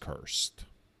is cursed.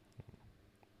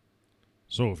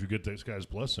 So if you get this guy's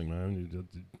blessing, man,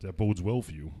 that bodes well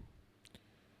for you.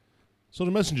 So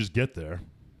the messengers get there,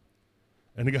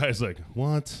 and the guy's like,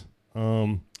 what?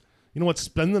 You know what?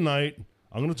 Spend the night.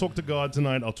 I'm going to talk to God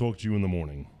tonight. I'll talk to you in the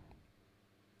morning.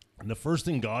 And the first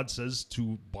thing God says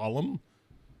to Balaam,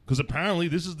 because apparently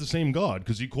this is the same God,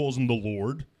 because he calls him the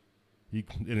Lord,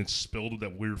 and it's spelled with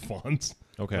that weird font.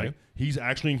 Okay. He's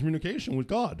actually in communication with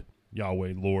God,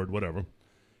 Yahweh, Lord, whatever.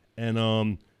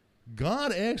 And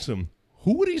God asks him,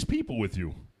 who are these people with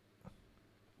you?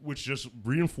 Which just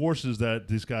reinforces that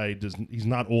this guy he's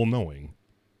not all-knowing.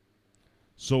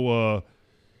 So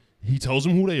he tells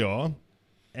him who they are,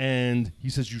 and he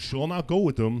says, you shall not go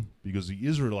with them because the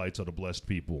Israelites are the blessed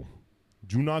people.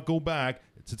 Do not go back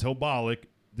to tell Balak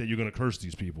that you're going to curse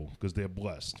these people because they're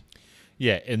blessed.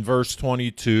 Yeah, in Numbers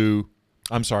 22,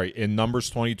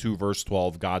 verse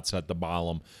 12, God said to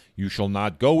Balaam, you shall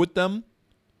not go with them.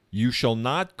 You shall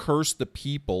not curse the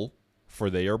people, for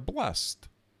they are blessed.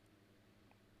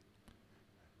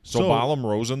 So Balaam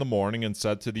rose in the morning and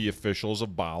said to the officials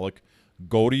of Balak,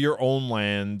 go to your own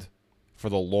land, for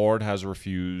the Lord has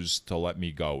refused to let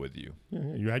me go with you.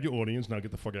 Yeah, you had your audience, now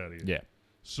get the fuck out of here. Yeah.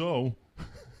 So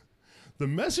the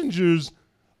messengers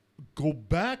go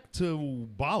back to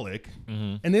Balak,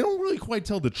 and they don't really quite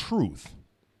tell the truth.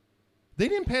 They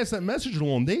didn't pass that message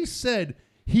along. They said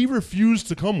he refused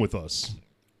to come with us.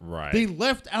 Right. They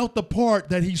left out the part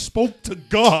that he spoke to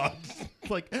God.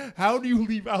 How do you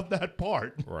leave out that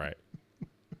part? Right.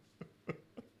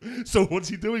 So what's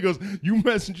he do? He goes, you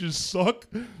messengers suck.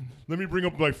 Let me bring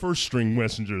up my first string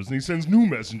messengers. And he sends new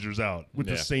messengers out with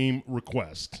the same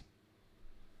request.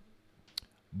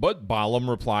 But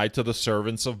Balaam replied to the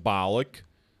servants of Balak,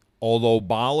 although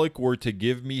Balak were to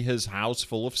give me his house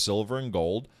full of silver and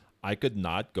gold, I could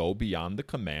not go beyond the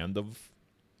command of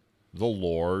the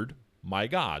Lord my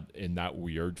God. In that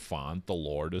weird font, the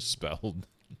Lord is spelled.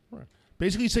 Right.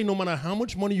 Basically saying no matter how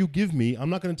much money you give me, I'm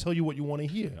not going to tell you what you want to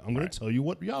hear. I'm going to tell you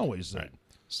what Yahweh said. Right.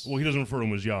 Well, he doesn't refer to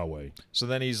him as Yahweh. So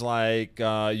then he's like,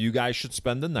 you guys should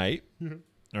spend the night.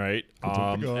 Right?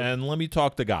 And let me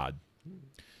talk to God.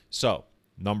 So,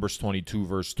 Numbers 22,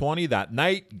 verse 20, that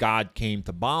night God came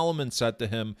to Balaam and said to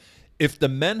him, if the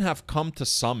men have come to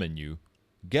summon you,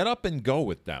 get up and go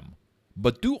with them,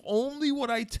 but do only what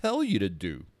I tell you to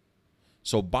do.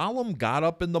 So Balaam got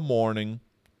up in the morning,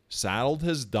 saddled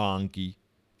his donkey,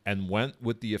 and went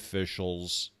with the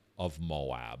officials of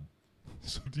Moab.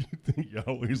 So do you think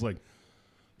Yahweh's like,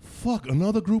 fuck,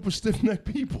 another group of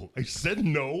stiff-necked people? I said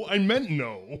no. I meant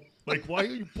no. Like, why are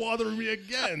you bothering me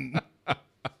again?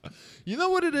 You know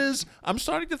what it is? I'm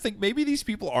starting to think maybe these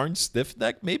people aren't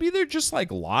stiff-necked. Maybe they're just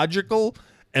like logical.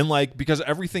 And like, because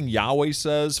everything Yahweh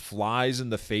says flies in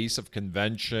the face of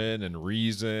convention and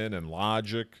reason and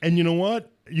logic. And you know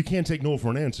what? You can't take no for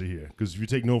an answer here. Because if you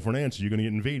take no for an answer, you're going to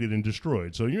get invaded and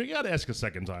destroyed. So you got to ask a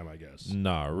second time, I guess.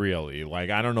 No, really. Like,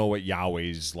 I don't know what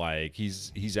Yahweh's like.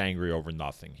 He's angry over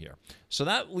nothing here. So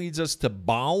that leads us to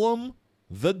Balaam,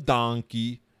 the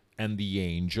donkey, and the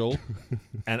angel.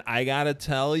 And I got to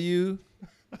tell you,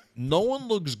 no one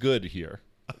looks good here.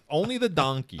 Only the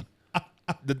donkey.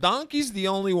 The donkey's the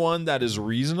only one that is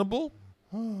reasonable.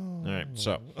 All right,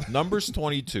 so Numbers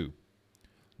 22,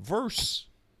 verse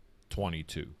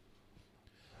 22.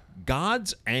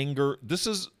 God's anger. This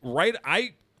is right.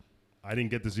 I didn't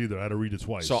get this either. I had to read it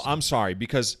twice. So I'm sorry,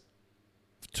 because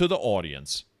to the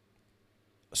audience.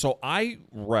 So I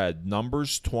read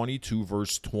Numbers 22,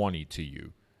 verse 20 to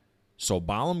you. So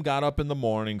Balaam got up in the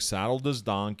morning, saddled his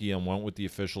donkey, and went with the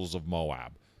officials of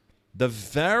Moab. The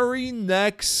very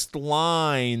next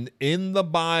line in the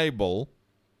Bible,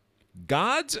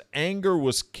 God's anger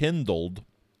was kindled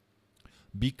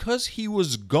because he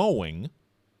was going,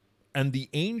 and the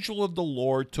angel of the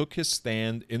Lord took his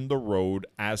stand in the road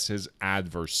as his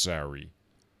adversary.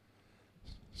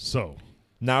 So,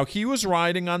 now he was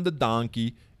riding on the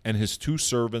donkey, and his 2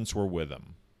 servants were with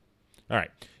him. All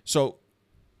right, so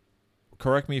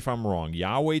correct me if I'm wrong.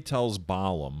 Yahweh tells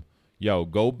Balaam, yo,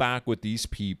 go back with these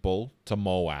people to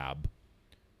Moab.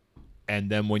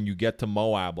 And then when you get to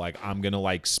Moab, like, I'm going to,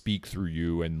 like, speak through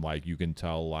you, and, like, you can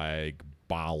tell, like,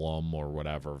 Balaam or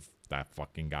whatever, that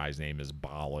fucking guy's name is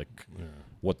Balak,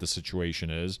 what the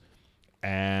situation is.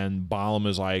 And Balaam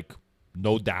is like,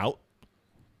 no doubt.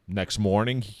 Next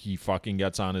morning, he fucking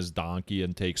gets on his donkey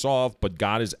and takes off, but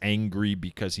God is angry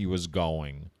because he was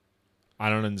going. I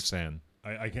don't understand.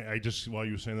 I just, while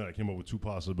you were saying that, I came up with 2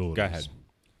 possibilities. Go ahead.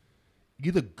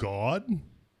 Either God,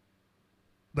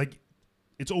 like,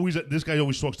 it's always, this guy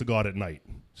always talks to God at night.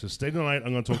 So stay the night,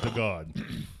 I'm going to talk to God.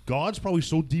 God's probably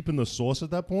so deep in the sauce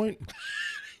at that point.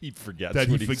 He forgets that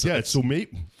what he forgets. says. So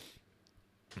maybe,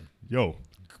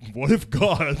 what if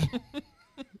God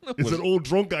is an old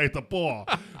drunk guy at the bar,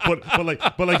 but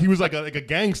like he was like a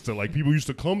gangster. Like people used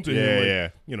to come to him.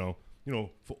 Like, you know,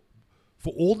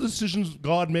 for all the decisions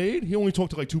God made, he only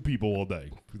talked to like 2 people all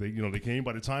day. They came.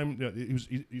 By the time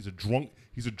he's a drunk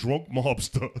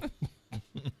mobster.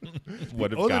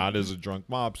 What if God is a drunk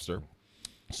mobster?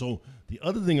 So the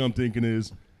other thing I'm thinking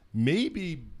is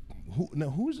maybe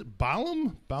who is it?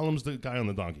 Balaam? Balaam's the guy on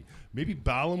the donkey. Maybe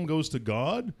Balaam goes to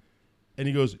God and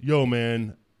he goes, yo,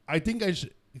 man, I think I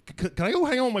should. Can I go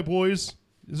hang out with my boys?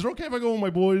 Is it okay if I go with my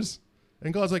boys?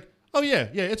 And God's like, oh yeah,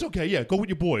 it's okay. Yeah, go with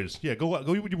your boys. Yeah, go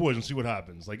with your boys and see what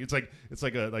happens. Like it's like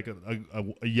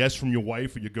a yes from your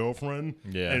wife or your girlfriend.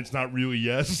 Yeah, and it's not really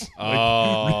yes.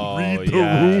 Oh, read the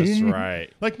yes, room. Right.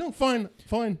 Like no, fine.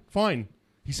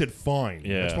 He said fine.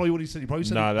 Yeah, that's probably what he said. He probably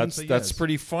said no. That's yes.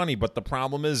 pretty funny. But the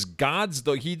problem is,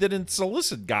 he didn't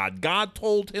solicit God. God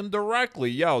told him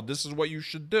directly, yo, this is what you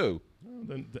should do.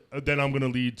 Then I'm gonna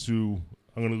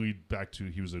lead back to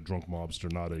he was a drunk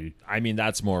mobster, not a. I mean,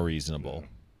 that's more reasonable.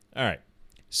 Yeah. All right.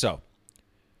 So,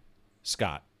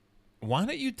 Scott, why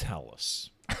don't you tell us?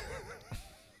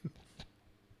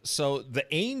 So, the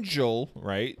angel,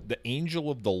 right? The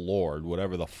angel of the Lord,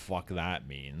 whatever the fuck that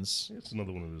means. It's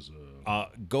another one of his.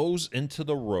 Goes into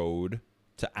the road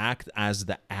to act as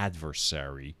the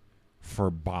adversary for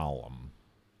Balaam.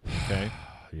 Okay?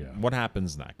 Yeah. What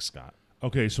happens next, Scott?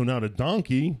 Okay, so now the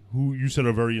donkey, who you said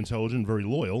are very intelligent, very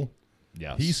loyal.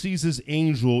 Yes. He sees this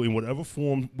angel in whatever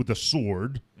form with a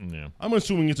sword. Yeah. I'm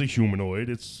assuming it's a humanoid.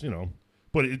 It's,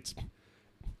 but it's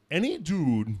any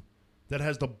dude that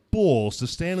has the balls to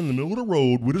stand in the middle of the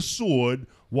road with a sword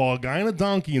while a guy on a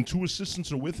donkey and 2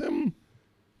 assistants are with him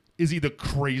is either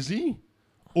crazy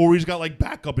or he's got like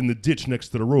backup in the ditch next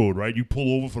to the road, right? You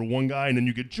pull over for the one guy and then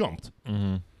you get jumped.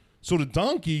 Mm-hmm. So the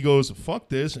donkey goes, fuck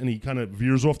this, and he kind of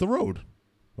veers off the road.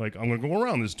 Like, I'm going to go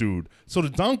around this dude. So the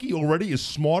donkey already is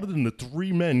smarter than the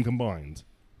 3 men combined.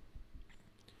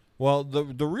 Well,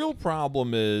 the real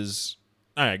problem is...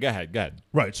 All right, go ahead.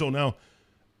 Right, so now,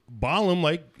 Balaam,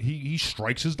 like, he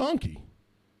strikes his donkey,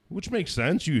 which makes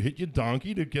sense. You hit your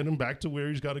donkey to get him back to where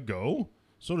he's got to go.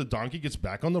 So the donkey gets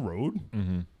back on the road.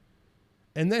 Mm-hmm.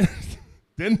 And then,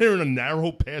 then they're in a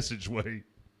narrow passageway,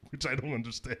 which I don't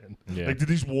understand. Yeah. Like, did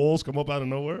these walls come up out of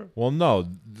nowhere? Well, no.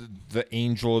 The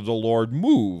angel of the Lord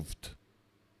moved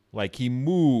Like he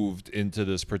moved into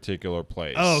this particular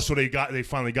place. Oh, so they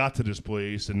finally got to this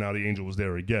place, and now the angel was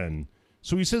there again.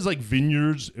 So he says like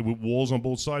vineyards with walls on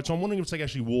both sides. So I'm wondering if it's like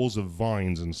actually walls of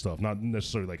vines and stuff, not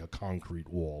necessarily like a concrete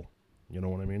wall. You know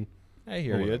what I mean? I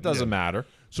hear you. It doesn't matter.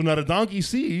 So now the donkey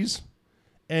sees,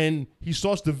 and he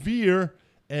starts to veer,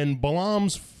 and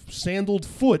Balaam's sandaled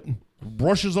foot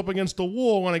brushes up against the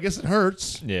wall, and I guess it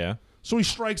hurts. Yeah. So he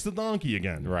strikes the donkey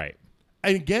again. Right.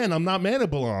 And again, I'm not mad at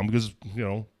Balaam because,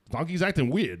 donkey's acting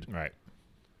weird. Right.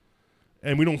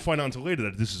 And we don't find out until later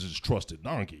that this is his trusted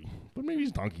donkey. But maybe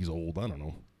his donkey's old. I don't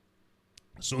know.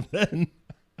 So then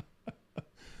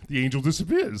the angel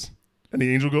disappears. And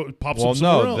the angel pops up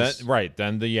somewhere else.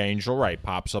 Then the angel,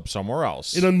 pops up somewhere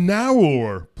else. In a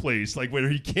narrower place, like where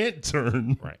he can't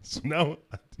turn. Right. So now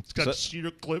it's got sheer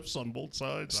cliffs on both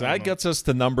sides. So that gets us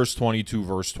to Numbers 22,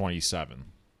 verse 27.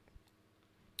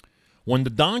 When the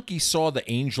donkey saw the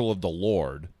angel of the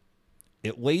Lord,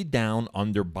 it lay down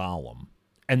under Balaam.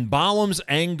 And Balaam's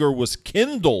anger was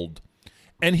kindled,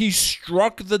 and he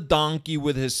struck the donkey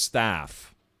with his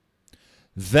staff.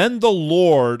 Then the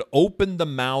Lord opened the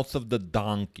mouth of the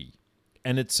donkey,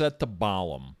 and it said to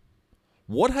Balaam,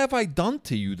 "What have I done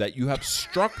to you that you have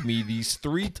struck me these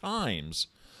 3 times?"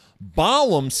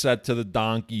 Balaam said to the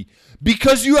donkey,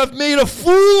 "Because you have made a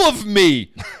fool of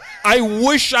me. I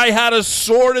wish I had a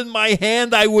sword in my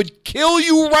hand. I would kill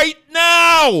you right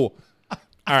now." All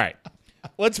right.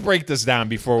 Let's break this down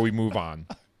before we move on.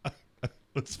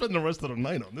 Let's spend the rest of the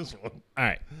night on this one. All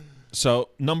right. So,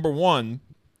 number one,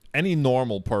 any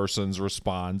normal person's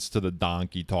response to the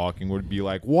donkey talking would be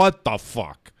like, "What the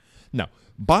fuck?" No.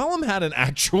 Balaam had an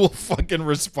actual fucking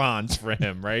response for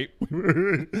him, right?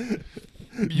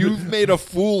 "You've made a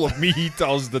fool of me," he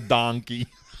tells the donkey.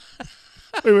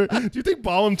 Wait. Do you think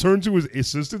Balaam turned to his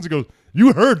assistants and goes,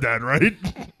 "You heard that, right?"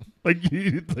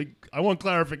 Like, I want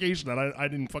clarification that I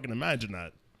didn't fucking imagine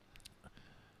that.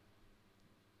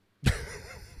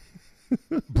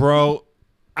 Bro,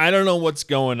 I don't know what's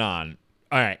going on.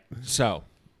 All right, so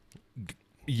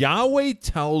Yahweh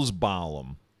tells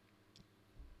Balaam,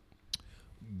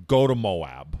 "Go to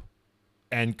Moab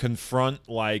and confront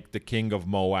like the king of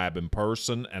Moab in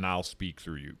person, and I'll speak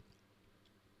through you."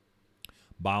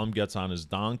 Balaam gets on his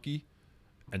donkey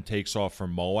and takes off for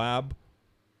Moab,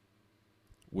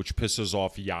 which pisses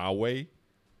off Yahweh.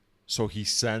 So he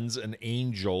sends an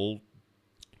angel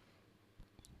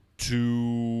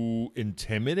to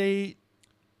intimidate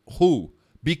who?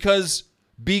 Because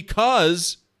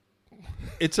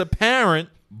it's apparent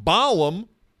Balaam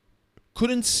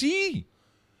couldn't see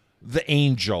the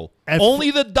angel.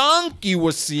 Only the donkey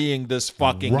was seeing this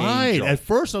fucking angel. At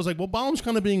first, I was like, well, Balaam's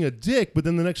kind of being a dick, but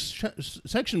then the next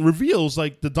section reveals,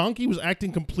 like, the donkey was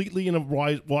acting completely in a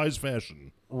wise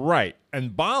fashion. Right.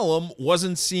 And Balaam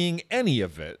wasn't seeing any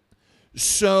of it.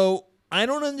 So I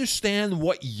don't understand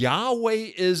what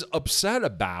Yahweh is upset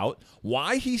about,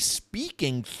 why he's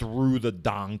speaking through the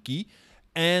donkey.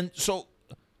 And so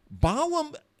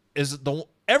Balaam is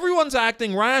everyone's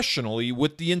acting rationally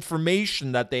with the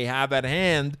information that they have at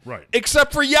hand, right,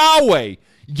 except for Yahweh.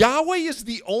 Yahweh is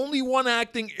the only one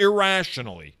acting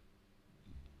irrationally.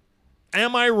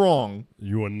 Am I wrong?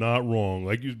 You are not wrong.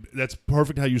 That's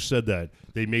perfect how you said that.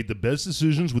 They made the best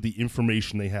decisions with the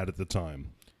information they had at the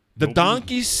time. The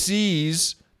donkey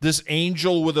sees this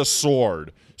angel with a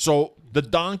sword, so the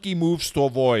donkey moves to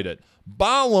avoid it.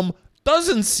 Balaam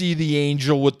doesn't see the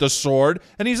angel with the sword,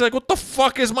 and he's like, "What the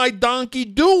fuck is my donkey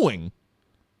doing?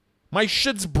 My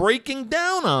shit's breaking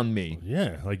down on me."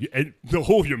 Yeah,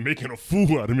 you're making a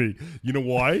fool out of me. You know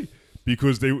why?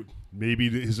 Because maybe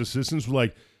his assistants were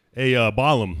like, "Hey,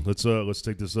 Balaam, let's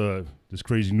take this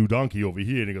crazy new donkey over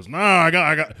here." And he goes, "Nah, I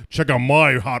got check out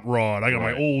my hot rod. I got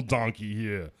my old donkey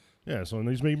here." Yeah, so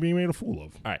he's being made a fool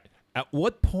of. All right. At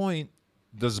what point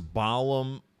does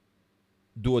Balaam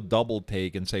do a double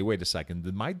take and say, "Wait a second,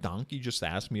 did my donkey just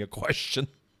ask me a question?"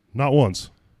 Not once.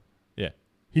 Yeah.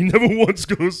 He never once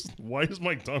goes, "Why is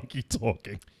my donkey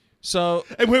talking?" So,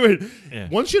 hey, wait. Yeah.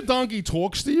 Once your donkey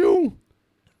talks to you,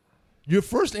 your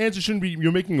first answer shouldn't be,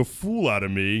 "You're making a fool out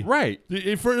of me." Right.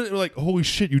 First, like, "Holy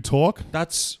shit, you talk?"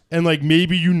 And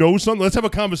maybe you know something. Let's have a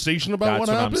conversation about what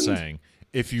happened. That's what I'm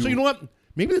saying. So you know what?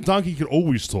 Maybe the donkey could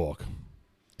always talk.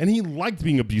 And he liked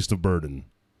being a beast of burden.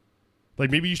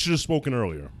 Maybe you should have spoken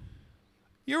earlier.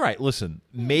 You're right. Listen,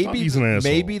 maybe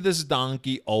this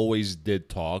donkey always did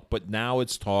talk, but now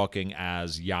it's talking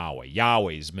as Yahweh.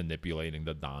 Yahweh's manipulating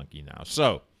the donkey now.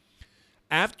 So,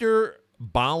 after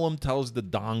Balaam tells the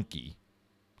donkey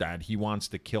that he wants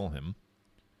to kill him,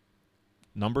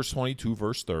 Numbers 22,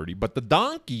 verse 30, but the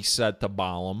donkey said to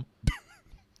Balaam,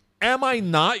 Am I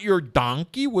not your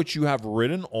donkey, which you have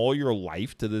ridden all your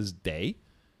life to this day?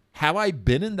 Have I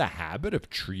been in the habit of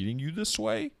treating you this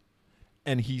way?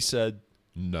 And he said,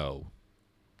 no.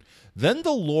 Then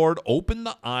the Lord opened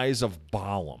the eyes of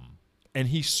Balaam, and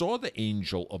he saw the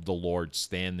angel of the Lord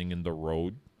standing in the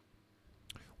road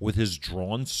with his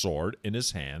drawn sword in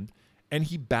his hand, and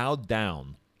he bowed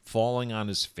down, falling on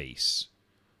his face.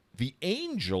 The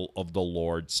angel of the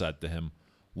Lord said to him,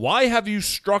 why have you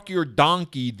struck your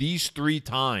donkey these 3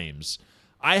 times?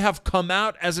 I have come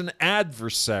out as an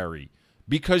adversary,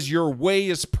 because your way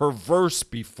is perverse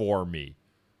before me.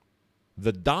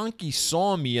 The donkey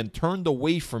saw me and turned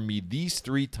away from me these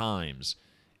 3 times.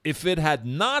 If it had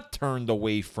not turned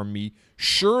away from me,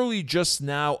 surely just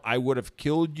now I would have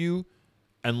killed you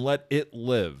and let it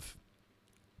live.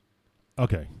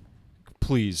 Okay.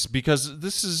 Please, because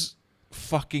this is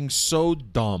fucking so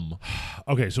dumb.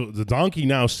 Okay, so the donkey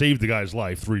now saved the guy's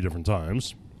life 3 different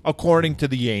times. According to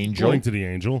the angel. According to the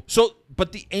angel. So,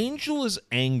 but the angel is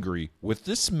angry with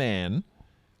this man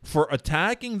for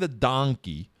attacking the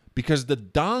donkey because the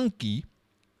donkey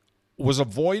was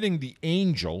avoiding the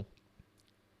angel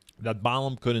that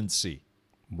Balaam couldn't see.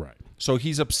 Right. So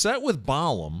he's upset with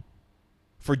Balaam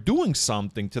for doing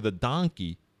something to the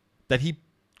donkey that he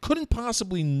couldn't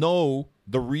possibly know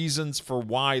the reasons for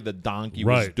why the donkey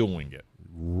was doing it.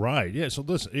 Right. Yeah. So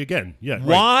listen again. Yeah.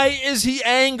 Why is he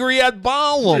angry at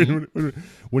Balaam?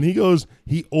 When he goes,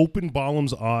 he opened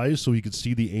Balaam's eyes so he could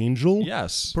see the angel.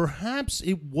 Yes. Perhaps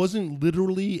it wasn't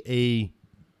literally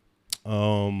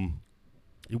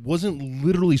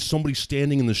somebody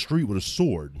standing in the street with a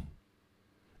sword.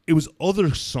 It was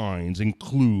other signs and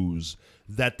clues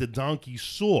that the donkey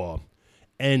saw,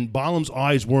 and Balaam's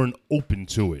eyes weren't open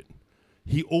to it.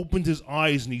 He opened his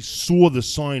eyes and he saw the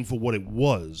sign for what it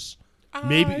was.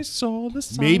 I saw the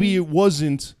sign. Maybe it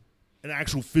wasn't an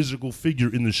actual physical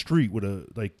figure in the street with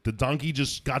the donkey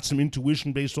just got some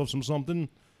intuition based off something.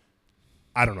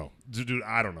 I don't know. Dude,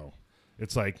 I don't know.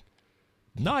 It's like,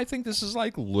 no, I think this is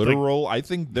like literal. I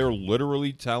think they're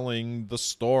literally telling the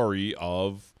story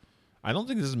of, I don't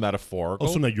think this is metaphorical.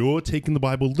 Oh, so now you're taking the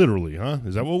Bible literally, huh?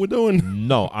 Is that what we're doing?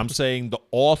 No, I'm saying the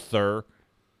author's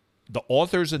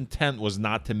intent was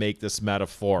not to make this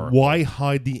metaphorical. Why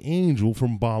hide the angel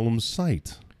from Balaam's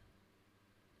sight?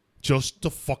 Just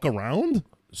to fuck around?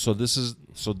 So this is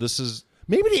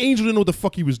maybe the angel didn't know what the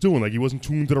fuck he was doing. Like he wasn't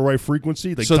tuned to the right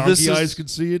frequency. Like donkey eyes could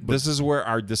see it. But this is where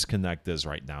our disconnect is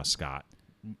right now, Scott.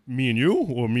 Me and you,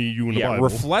 or me, you, and the Bible?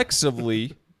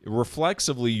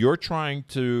 Reflexively, you're trying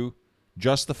to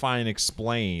justify and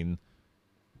explain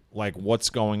like what's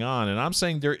going on, and I'm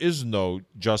saying there is no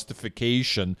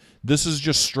justification. This is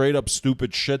just straight up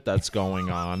stupid shit that's going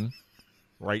on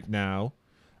right now,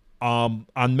 on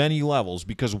many levels.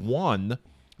 Because one,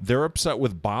 they're upset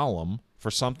with Balaam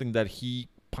for something that he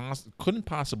couldn't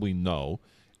possibly know,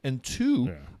 and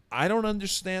two, I don't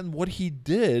understand what he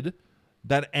did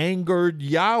that angered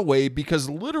Yahweh, because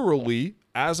literally,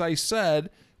 as I said,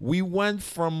 we went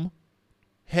from,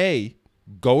 hey,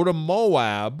 go to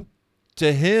Moab,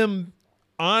 to him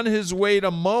on his way to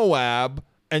Moab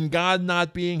and God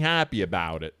not being happy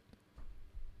about it.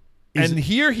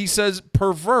 Here he says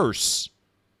perverse.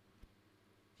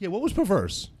 Yeah, what was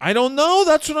perverse? I don't know.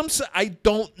 That's what I'm saying. I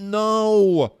don't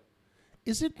know.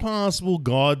 Is it possible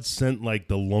God sent like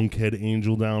the lunkhead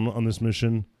angel down on this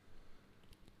mission?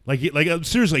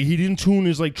 Seriously, he didn't tune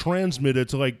his like transmitter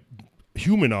to like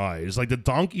human eyes. Like the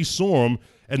donkey saw him,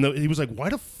 and he was like, "Why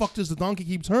the fuck does the donkey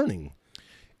keep turning?"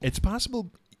 It's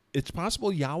possible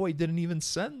Yahweh didn't even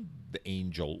send the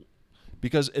angel,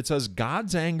 because it says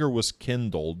God's anger was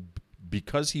kindled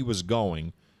because he was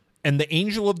going, and the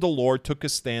angel of the Lord took a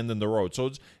stand in the road. So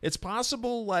it's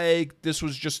possible like this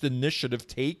was just initiative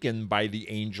taken by the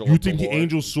angel of the Lord. You think the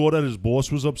angel saw that his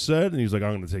boss was upset and he's like,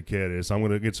 I'm going to take care of this. I'm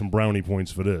going to get some brownie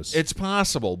points for this. It's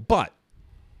possible, but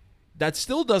that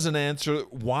still doesn't answer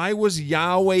why was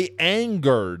Yahweh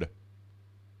angered.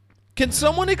 Can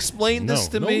someone explain this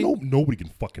to me? No, nobody can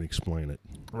fucking explain it.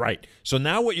 Right. So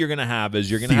now what you're going to have is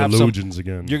you're going to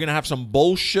have some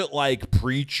bullshit like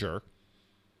preacher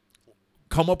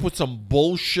come up with some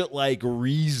bullshit like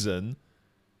reason.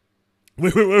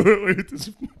 Wait. This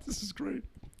is great.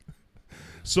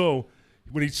 So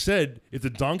when he said, if the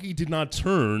donkey did not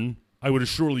turn, I would have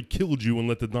surely killed you and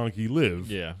let the donkey live.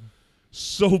 Yeah.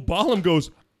 So Balaam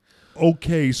goes,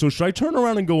 okay, so should I turn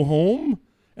around and go home?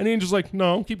 And the angel's like,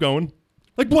 no, keep going.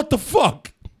 Like, what the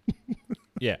fuck?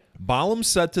 Yeah. Balaam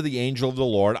said to the angel of the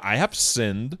Lord, I have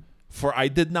sinned, for I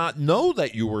did not know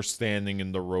that you were standing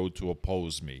in the road to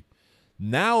oppose me.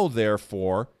 Now,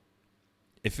 therefore,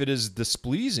 if it is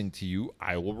displeasing to you,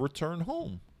 I will return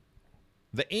home.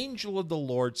 The angel of the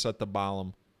Lord said to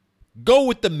Balaam, "Go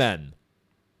with the men,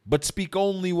 but speak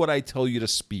only what I tell you to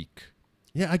speak."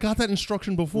 Yeah, I got that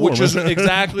instruction before. Which is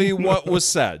exactly what was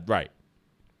said. Right.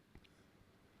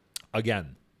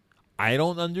 Again, I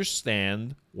don't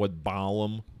understand what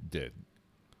Balaam did.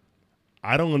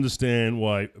 I don't understand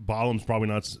why Balaam's probably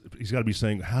not. He's got to be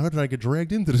saying, "How did I get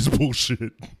dragged into this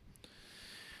bullshit?"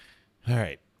 All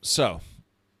right. So,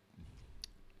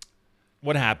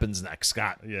 what happens next,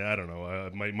 Scott? Yeah, I don't know.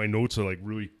 My notes are like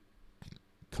really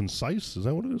concise. Is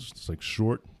that what it is? It's like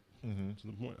short to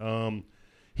the point.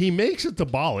 He makes it to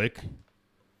Balak,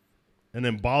 and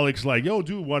then Balak's like, "Yo,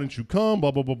 dude, why didn't you come?"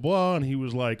 Blah blah blah blah. And he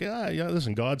was like, "Yeah,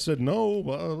 listen, God said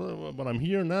no, but I'm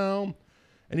here now."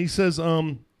 And he says,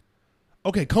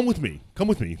 "Okay, come with me.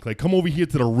 Like, come over here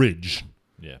to the ridge."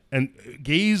 Yeah. And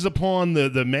gaze upon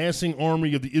the massing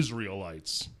army of the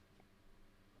Israelites.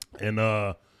 And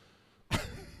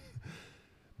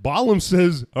Balaam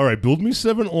says, "All right, build me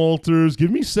 7 altars, give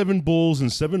me 7 bulls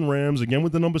and 7 rams," again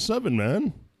with the number 7,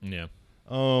 man. Yeah.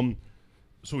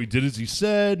 So he did as he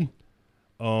said.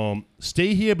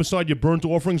 Stay here beside your burnt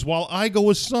offerings while I go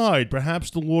aside.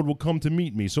 Perhaps the Lord will come to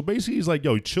meet me. So basically he's like,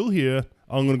 "Yo, chill here.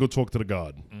 I'm going to go talk to the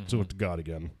God." Talk to God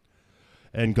again.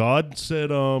 And God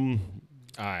said, All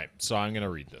right, so I'm going to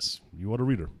read this. You ought to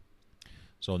read her.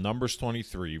 So Numbers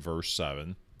 23, verse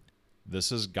 7.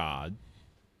 This is God.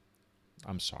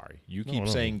 I'm sorry. You keep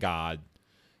saying God.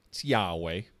 It's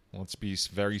Yahweh. Let's be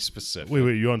very specific.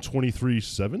 Wait, you're on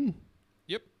 23:7?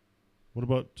 Yep. What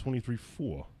about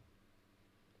 23:4?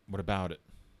 What about it?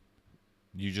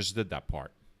 You just did that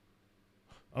part.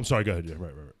 I'm sorry, go ahead. Yeah,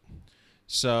 right.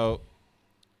 So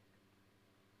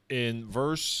in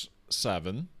verse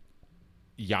 7,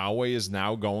 Yahweh is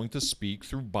now going to speak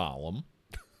through Balaam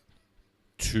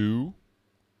to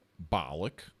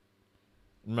Balak.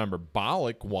 Remember,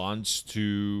 Balak wants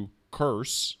to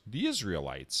curse the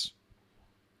Israelites.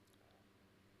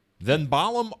 Then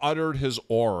Balaam uttered his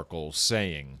oracle,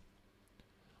 saying,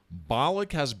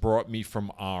 "Balak has brought me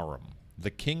from Aram, the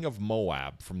king of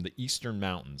Moab, from the eastern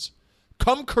mountains.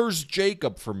 Come curse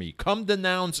Jacob for me. Come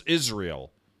denounce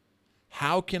Israel.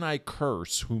 How can I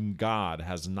curse whom God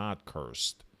has not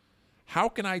cursed? How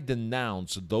can I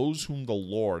denounce those whom the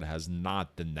Lord has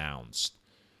not denounced?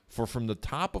 For from the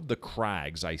top of the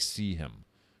crags I see him.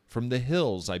 From the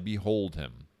hills I behold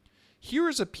him. Here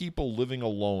is a people living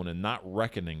alone and not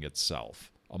reckoning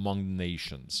itself among the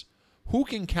nations. Who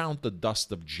can count the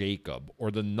dust of Jacob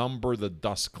or the number the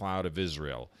dust cloud of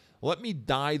Israel? Let me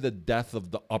die the death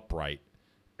of the upright,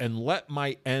 and let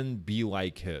my end be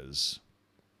like his."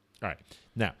 All right.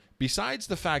 Now, besides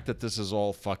the fact that this is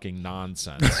all fucking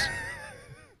nonsense,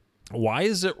 why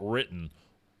is it written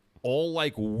all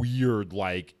like weird,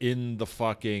 like in the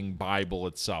fucking Bible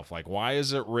itself? Like, why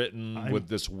is it written with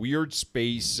this weird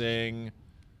spacing?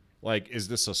 Like, is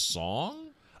this a song?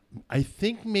 I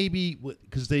think maybe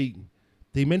because they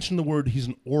mentioned the word he's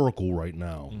an oracle right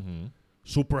now. Mm-hmm.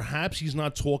 So perhaps he's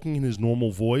not talking in his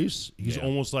normal voice. He's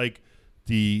almost like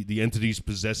the entity's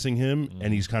possessing him,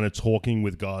 and he's kind of talking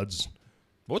with God's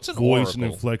What's an voice oracle?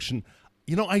 and inflection.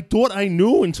 You know, I thought I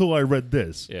knew until I read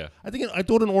this. Yeah. I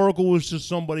thought an oracle was just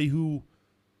somebody who,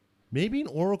 maybe an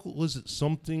oracle was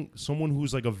someone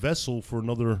who's like a vessel for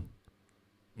another.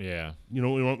 Yeah. You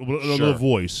know, another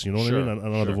voice. You know what I mean?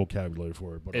 Another Sure. vocabulary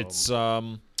for it. But It's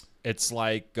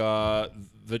like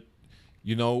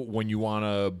when you want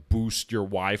to boost your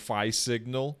Wi-Fi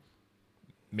signal,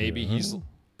 maybe he's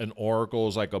an oracle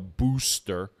is like a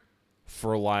booster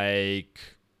for like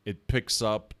it picks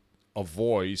up a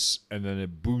voice and then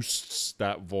it boosts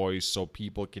that voice so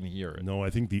people can hear it. No, I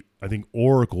think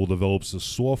Oracle develops the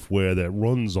software that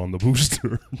runs on the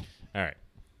booster. All right.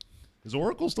 Is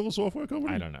Oracle still a software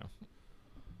company? I don't know.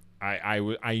 I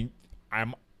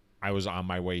was on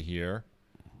my way here,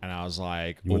 and I was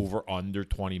like, under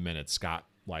 20 minutes. Scott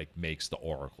like makes the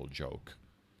Oracle joke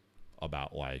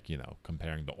about like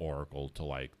comparing the Oracle to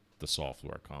like the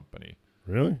software company.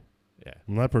 Really? Yeah.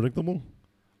 Not predictable.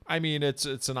 I mean, it's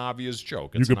an obvious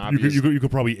joke. You could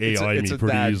probably AI me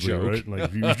pretty easily, joke. Right? Like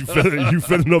if you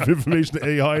fed enough information to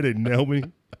AI, they'd nail me.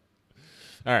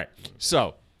 All right.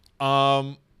 So,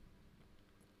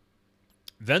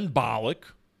 then Balak,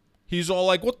 he's all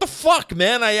like, "What the fuck,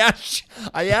 man? I asked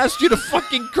you to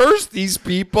fucking curse these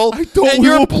people, I thought and we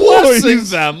you're were blessing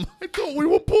boys. them." I thought we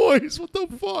were boys. What the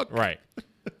fuck? Right.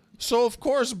 So, of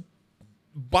course,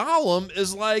 Balaam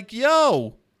is like,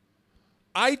 "Yo,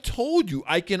 I told you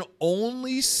I can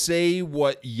only say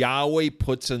what Yahweh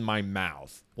puts in my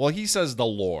mouth." Well, he says the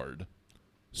Lord.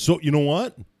 So, you know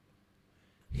what?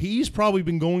 He's probably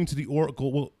been going to the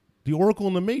Oracle. Well, The Oracle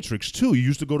in the Matrix, too. You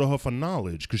used to go to her for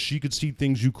knowledge because she could see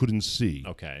things you couldn't see.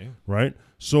 Okay. Right?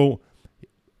 So,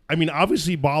 I mean,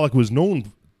 obviously, Balak was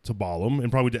known to Balaam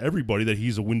and probably to everybody that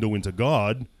he's a window into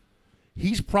God.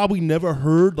 He's probably never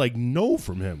heard, like, no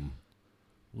from him.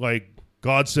 Like,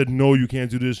 God said, no, you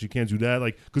can't do this, you can't do that.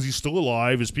 Like, because he's still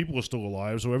alive, his people are still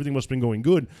alive, so everything must have been going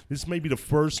good. This may be the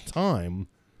first time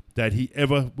that he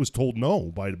ever was told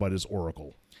no by this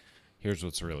Oracle. Here's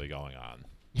what's really going on.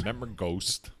 Remember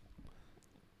Ghost?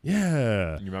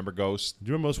 Yeah. You remember Ghost? Do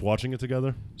you remember us watching it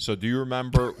together? So do you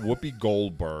remember Whoopi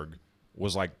Goldberg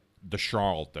was like the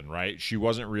charlatan, right? She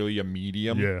wasn't really a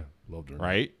medium. Yeah. Loved her.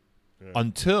 Right? Yeah.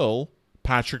 Until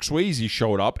Patrick Swayze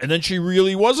showed up, and then she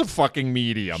really was a fucking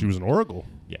medium. She was an Oracle.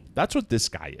 Yeah. That's what this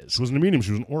guy is. She wasn't a medium,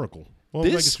 she was an Oracle. Well, I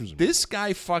guess she was a medium. This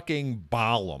guy fucking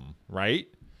Balaam, right?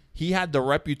 He had the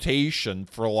reputation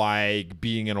for like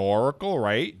being an oracle,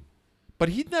 right? But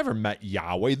he'd never met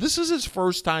Yahweh. This is his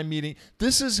first time meeting.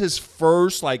 This is his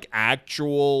first like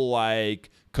actual like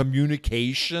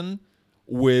communication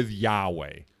with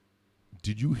Yahweh.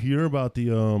 Did you hear about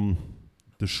the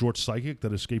short psychic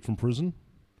that escaped from prison?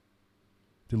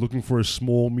 They're looking for a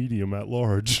small medium at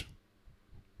large.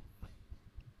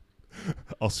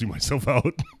 I'll see myself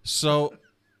out. So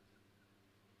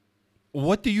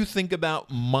what do you think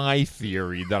about my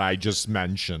theory that I just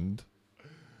mentioned?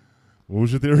 What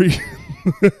was your theory?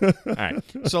 All right.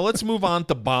 So let's move on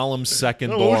to Balaam's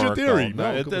second what oracle. was your theory?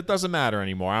 It doesn't matter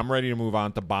anymore. I'm ready to move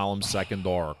on to Balaam's second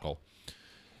oracle.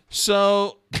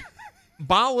 So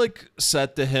Balak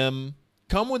said to him,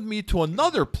 "Come with me to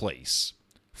another place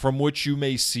from which you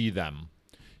may see them.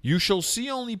 You shall see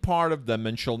only part of them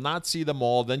and shall not see them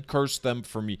all, then curse them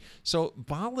for me." So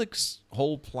Balak's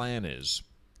whole plan is,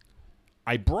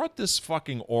 I brought this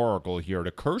fucking oracle here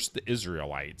to curse the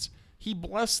Israelites. He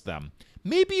blessed them.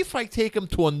 Maybe if I take him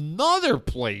to another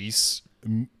place,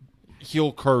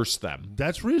 he'll curse them.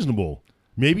 That's reasonable.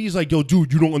 Maybe he's like, yo,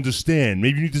 dude, you don't understand.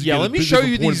 Maybe you need to get let me show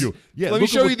you these. Let me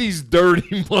show you these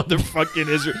dirty motherfucking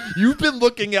Israel. You've been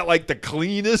looking at like the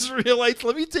clean Israelites.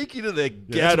 Let me take you to the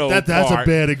ghetto. That's a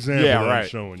bad example. Yeah, that right. I'm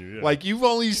showing you. Yeah. Like you've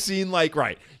only seen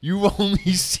You've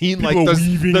only seen People like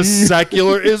weaving. the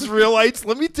secular Israelites.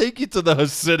 Let me take you to the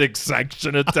Hasidic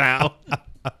section of town.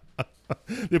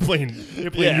 They're playing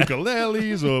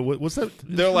ukuleles or what's that?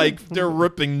 They're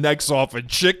ripping necks off of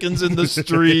chickens in the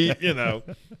street.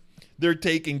 They're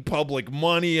taking public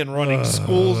money and running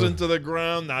schools into the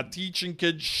ground, not teaching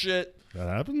kids shit. That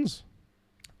happens?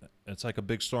 It's like a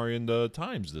big story in the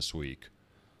Times this week.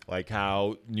 Like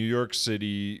how New York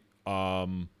City,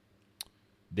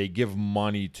 they give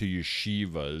money to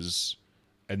yeshivas,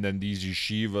 and then these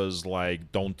yeshivas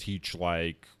like don't teach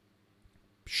like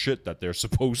shit that they're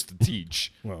supposed to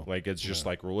teach. Well, like it's just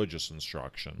like religious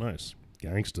instruction. Nice.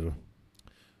 Gangster.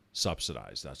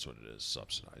 Subsidized. That's what it is.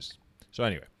 Subsidized. So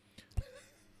anyway.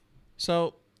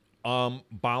 So,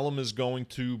 Balaam is going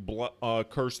to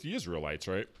curse the Israelites,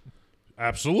 right?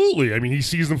 Absolutely. I mean, he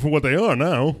sees them for what they are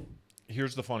now.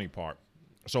 Here's the funny part.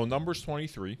 So, Numbers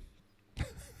 23,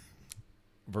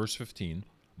 verse 15,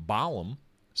 Balaam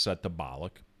said to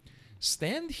Balak,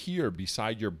 "Stand here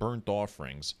beside your burnt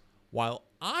offerings while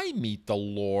I meet the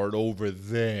Lord over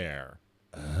there."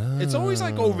 It's always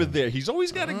like over there. He's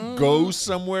always got to go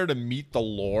somewhere to meet the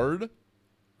Lord.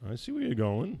 I see where you're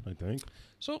going, I think.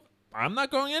 So, I'm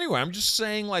not going anywhere. I'm just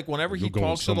saying, like, whenever he You're going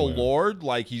talks to the somewhere. Lord,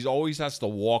 like, he always has to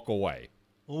walk away.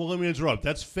 Well, let me interrupt.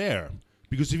 That's fair.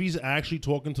 Because if he's actually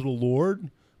talking to the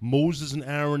Lord, Moses and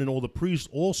Aaron and all the priests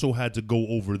also had to go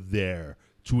over there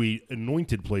to a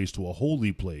anointed place, to a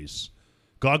holy place.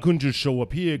 God couldn't just show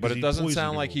up here. But it doesn't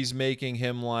sound like he's making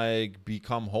him, like,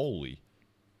 become holy.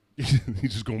 He's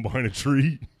just going behind a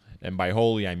tree. And by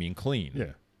holy, I mean clean.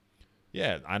 Yeah.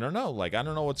 Yeah, I don't know. Like, I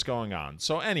don't know what's going on.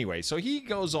 So anyway, so he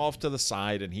goes off to the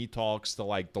side and he talks to,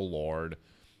 like, the Lord.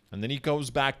 And then he goes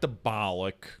back to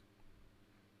Balak.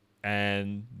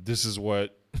 And this is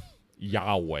what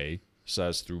Yahweh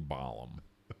says through Balaam.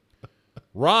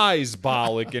 "Rise,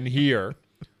 Balak, and hear.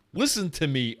 Listen to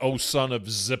me, O son of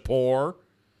Zippor.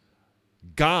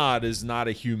 God is not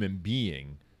a human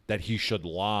being that he should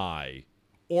lie,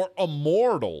 or a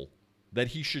mortal that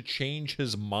he should change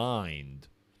his mind."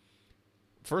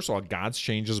 First of all, God's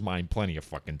changed his mind plenty of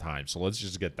fucking times, so let's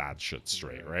just get that shit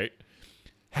straight, right?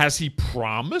 Has he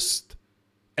promised,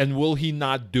 and will he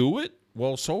not do it?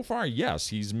 Well, so far, yes.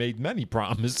 He's made many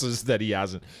promises that he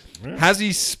hasn't. Yeah. Has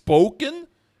he spoken,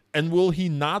 and will he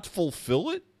not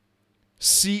fulfill it?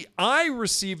 See, I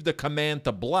received the command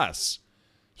to bless.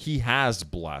 He has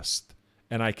blessed,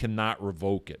 and I cannot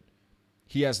revoke it.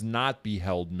 He has not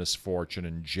beheld misfortune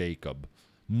in Jacob,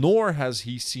 nor has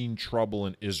he seen trouble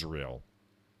in Israel.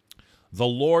 The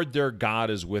Lord their God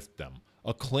is with them,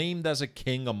 acclaimed as a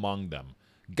king among them.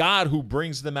 God who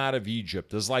brings them out of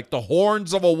Egypt is like the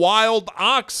horns of a wild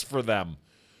ox for them.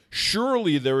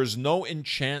 Surely there is no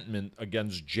enchantment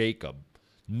against Jacob,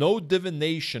 no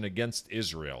divination against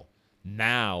Israel.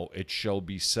 Now it shall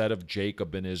be said of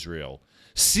Jacob and Israel,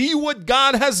 see what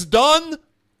God has done?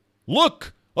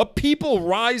 Look, a people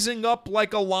rising up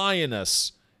like a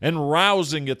lioness and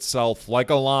rousing itself like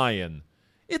a lion.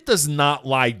 It does not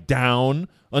lie down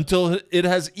until it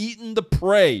has eaten the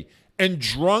prey and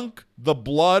drunk the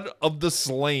blood of the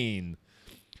slain.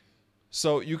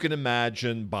 So you can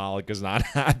imagine Balak is not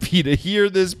happy to hear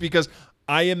this, because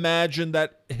I imagine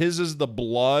that his is the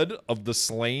blood of the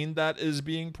slain that is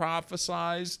being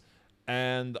prophesized,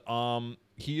 and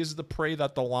he is the prey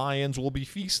that the lions will be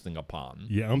feasting upon.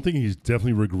 Yeah, I'm thinking he's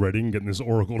definitely regretting getting this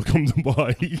oracle to come to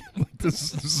buy. Like,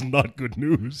 this is not good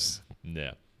news.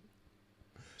 Yeah.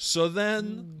 So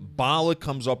then Balak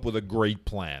comes up with a great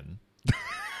plan.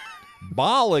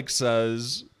 Balak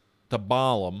says to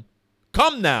Balaam,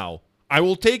 come now, I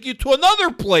will take you to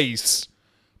another place.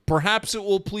 Perhaps it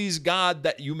will please God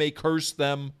that you may curse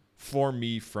them for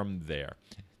me from there.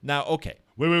 Now, okay.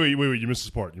 Wait. You missed this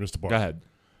part. Go ahead.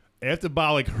 After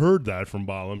Balak heard that from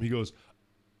Balaam, he goes,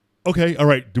 okay, all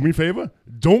right, do me a favor.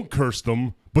 Don't curse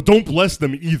them, but don't bless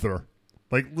them either.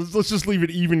 Like, let's just leave it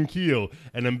even keel.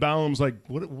 And then Balaam's like,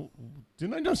 what?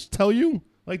 Didn't I just tell you?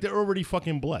 Like, they're already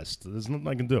fucking blessed. There's nothing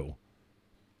I can do.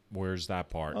 Where's that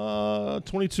part?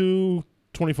 22,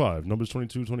 25. Numbers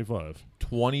 22, 25.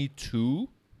 22?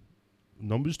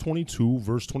 Numbers 22,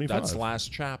 verse 25. That's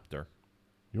last chapter.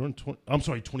 You're on 20. I'm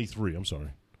sorry, 23. I'm sorry.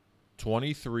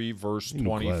 23, verse You know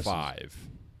 25. glasses.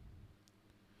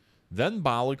 Then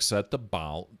Balak said to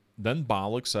Balaam,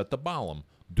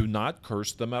 do not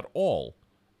curse them at all,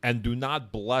 and do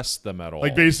not bless them at all.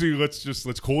 Like, basically,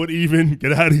 let's call it even.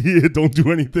 Get out of here. Don't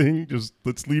do anything. Just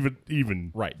let's leave it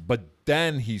even. Right. But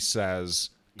then he says,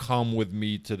 come with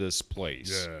me to this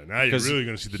place. Yeah, now you're really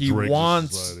going to see the he dregs of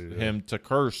wants society, yeah. him to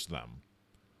curse them.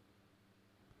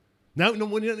 Now, no,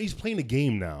 when he's playing a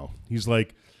game now, he's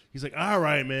like, all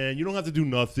right, man, you don't have to do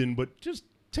nothing, but just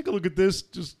take a look at this.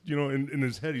 Just, in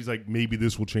his head, he's like, maybe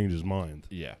this will change his mind.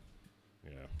 Yeah.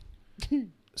 Yeah.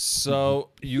 So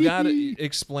you got to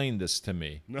explain this to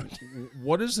me. No.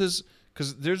 What is this?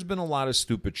 Because there's been a lot of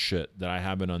stupid shit that I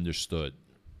haven't understood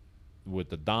with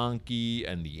the donkey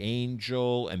and the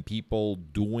angel and people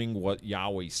doing what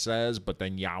Yahweh says, but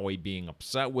then Yahweh being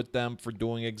upset with them for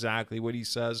doing exactly what he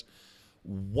says.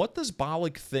 What does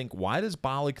Balak think? Why does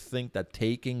Balak think that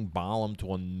taking Balaam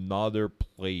to another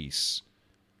place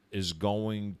is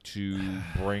going to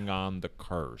bring on the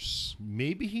curse?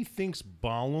 Maybe he thinks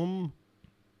Balaam...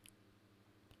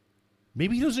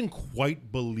 Maybe he doesn't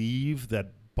quite believe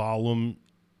that Balaam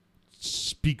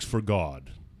speaks for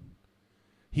God.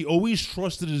 He always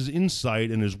trusted his insight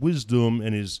and his wisdom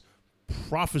and his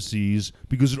prophecies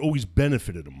because it always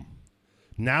benefited him.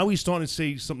 Now he's starting to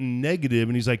say something negative,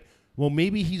 and he's like, well,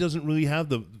 maybe he doesn't really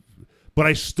have but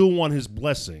I still want his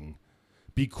blessing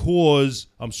because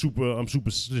I'm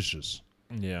superstitious.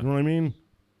 Yeah. You know what I mean?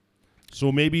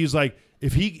 So maybe he's like,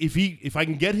 if I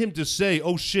can get him to say,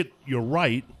 oh shit, you're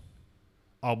right,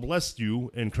 I'll bless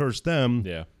you and curse them.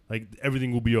 Yeah. Like,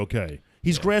 everything will be okay.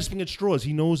 He's grasping at straws.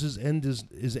 He knows his end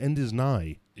is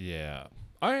nigh. Yeah.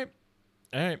 All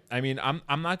right. I mean,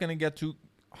 I'm not gonna get too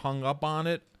hung up on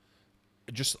it.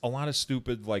 Just a lot of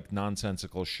stupid, like,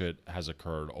 nonsensical shit has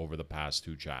occurred over the past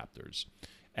 2 chapters,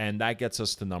 and that gets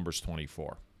us to Numbers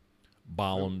 24,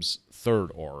 Balaam's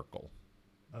third oracle.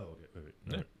 Oh, okay.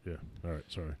 Wait. Yeah. All right.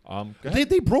 Sorry. Go ahead.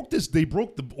 They broke this. They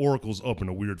broke the oracles up in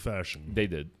a weird fashion. They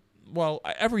did. Well,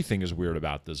 everything is weird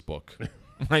about this book.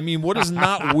 I mean, what is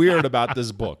not weird about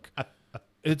this book?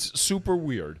 It's super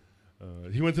weird.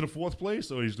 He went to the 4th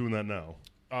place, or he's doing that now?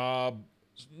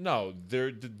 No,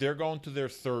 they're going to their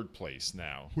 3rd place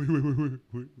now. Wait.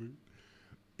 In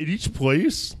each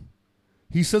place,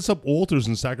 he sets up altars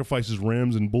and sacrifices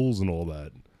rams and bulls and all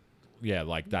that. Yeah,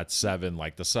 like that 7,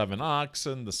 like the 7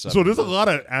 oxen, the 7. So there's a lot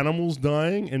of animals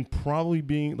dying, and probably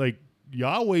being like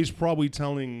Yahweh's probably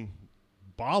telling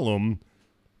Balaam,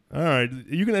 all right,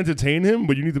 you can entertain him,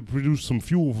 but you need to produce some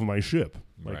fuel for my ship.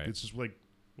 Like, Right. It's just like,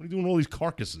 what are you doing with all these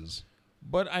carcasses?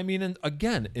 But I mean,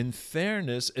 again, in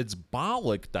fairness, it's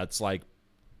Balak that's like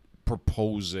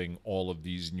proposing all of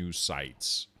these new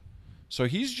sites. So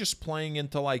he's just playing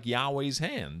into like Yahweh's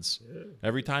hands. Yeah.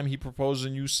 Every time he proposes a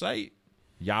new site,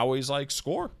 Yahweh's like,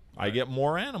 score. Right. I get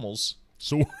more animals.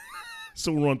 So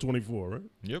we're on 24, right?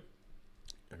 Yep.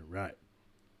 All right.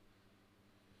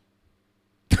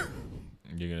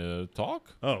 You gonna talk?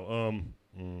 Oh,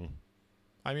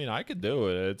 I mean, I could do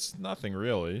it. It's nothing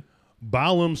really.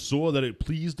 Balaam saw that it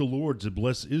pleased the Lord to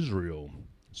bless Israel,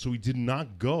 so he did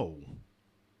not go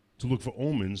to look for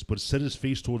omens, but set his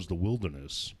face towards the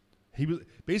wilderness. He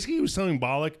was telling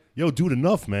Balak, "Yo, dude,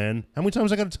 enough, man. How many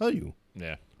times I got to tell you?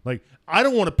 Yeah. Like, I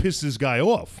don't want to piss this guy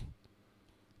off.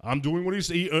 I'm doing what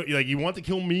he's like. You want to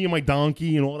kill me and my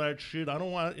donkey and all that shit. I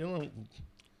don't want,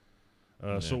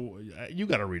 So you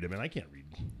got to read it, man. I can't read.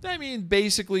 I mean,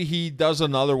 basically, he does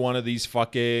another one of these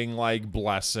fucking like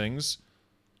blessings.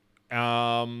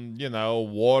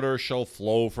 Water shall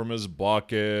flow from his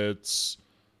buckets.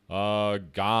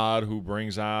 God who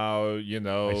brings out,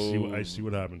 I see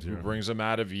what happens here. Who brings him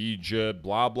out of Egypt,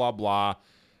 blah, blah, blah.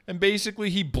 And basically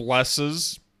he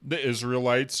blesses the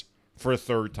Israelites for a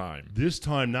third time. This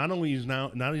time, he's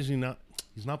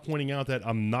not pointing out that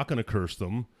I'm not going to curse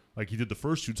them like he did the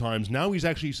first 2 times. Now he's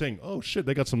actually saying, oh shit,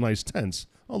 they got some nice tents.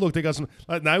 Oh look, they got some.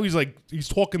 Now he's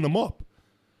talking them up.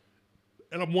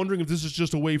 And I'm wondering if this is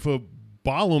just a way for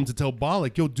Balaam to tell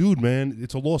Balak, yo, dude, man,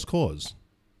 it's a lost cause.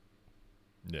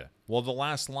 Yeah. Well, the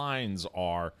last lines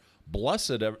are,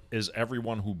 blessed is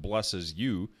everyone who blesses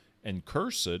you, and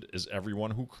cursed is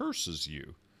everyone who curses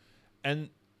you. And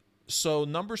so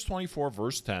Numbers 24,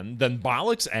 verse 10, then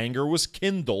Balak's anger was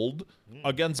kindled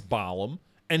against Balaam,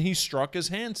 and he struck his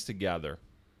hands together.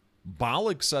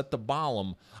 Balak said to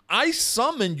Balaam, I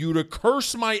summoned you to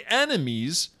curse my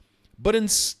enemies, but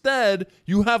instead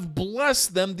you have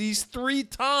blessed them these 3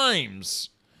 times.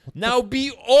 Now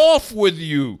be off with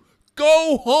you.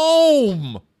 Go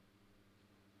home.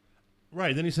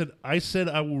 Right. Then he said, I said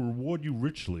I will reward you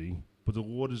richly, but the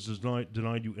Lord has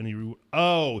denied you any reward.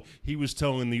 Oh, he was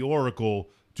telling the oracle,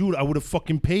 dude, I would have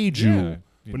fucking paid you. Yeah.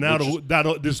 But now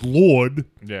this Lord,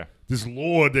 Yeah. this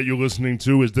Lord that you're listening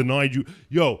to has denied you.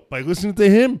 Yo, by listening to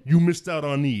him, you missed out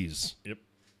on these. Yep.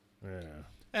 Yeah.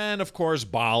 And of course,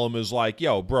 Balaam is like,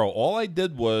 yo, bro, all I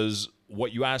did was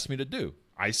what you asked me to do.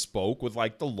 I spoke with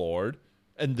the Lord,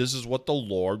 and this is what the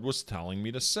Lord was telling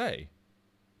me to say.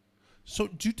 So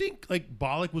do you think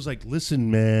Balak was like,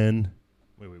 listen, man?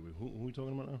 Wait. Who are we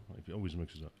talking about now? He always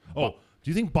mixes up. Oh,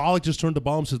 do you think Balak just turned to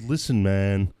Balaam and said, listen,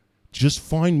 man, just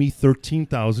find me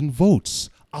 13,000 votes.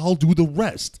 I'll do the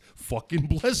rest. Fucking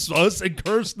bless us and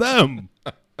curse them.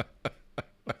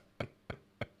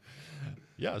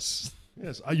 Yes.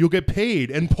 Yes, you'll get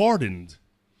paid and pardoned.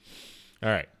 All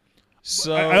right.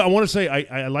 So I want to say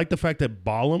I like the fact that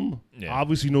Balaam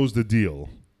obviously knows the deal.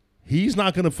 He's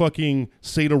not going to fucking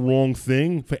say the wrong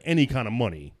thing for any kind of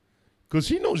money. Because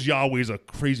he knows Yahweh's a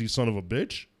crazy son of a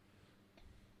bitch.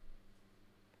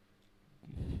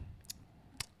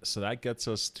 So that gets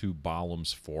us to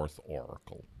Balaam's 4th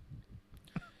oracle.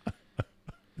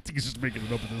 I think he's just making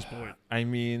it up at this point. I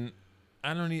mean,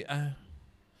 I don't need... all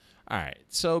right.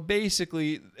 So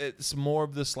basically, it's more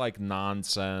of this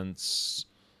nonsense...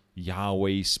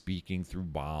 Yahweh speaking through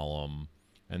Balaam.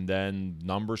 And then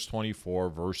Numbers 24,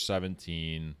 verse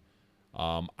 17.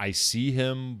 I see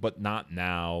him, but not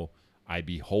now. I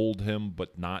behold him,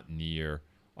 but not near.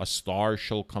 A star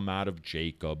shall come out of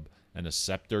Jacob, and a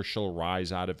scepter shall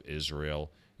rise out of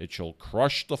Israel. It shall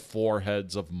crush the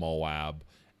foreheads of Moab,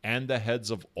 and the heads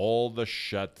of all the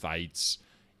Shethites.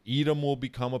 Edom will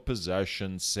become a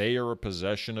possession, Seir a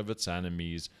possession of its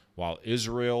enemies, while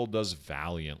Israel does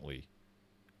valiantly.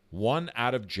 One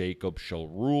out of Jacob shall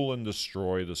rule and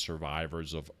destroy the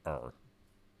survivors of Ur.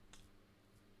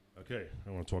 Okay, I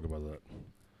want to talk about that.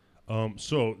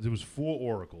 So there was 4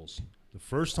 oracles. The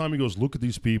first time he goes, look at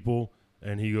these people,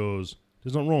 and he goes,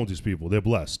 there's nothing wrong with these people. They're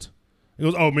blessed. He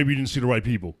goes, oh, maybe you didn't see the right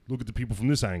people. Look at the people from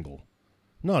this angle.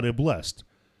 No, they're blessed.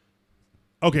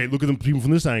 Okay, look at the people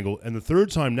from this angle. And the third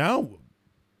time now,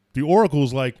 the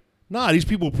oracle's like, nah, these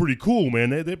people are pretty cool, man.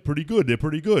 They're pretty good. They're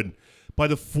pretty good. By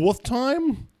the 4th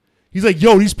time... he's like,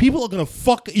 yo, these people are going to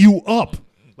fuck you up.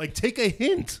 Take a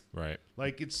hint. Right. I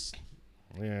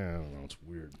don't know. It's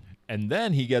weird. And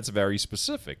then he gets very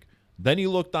specific. Then he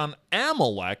looked on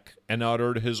Amalek and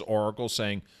uttered his oracle,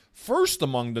 saying, first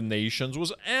among the nations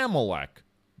was Amalek,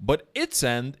 but its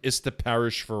end is to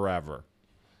perish forever.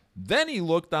 Then he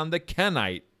looked on the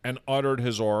Kenite and uttered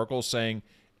his oracle, saying,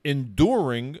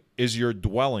 enduring is your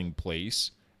dwelling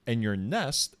place, and your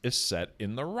nest is set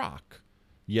in the rock.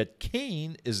 Yet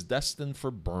Cain is destined for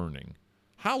burning.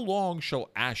 How long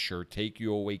shall Asher take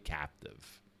you away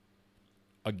captive?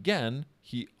 Again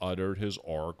he uttered his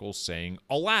oracle, saying,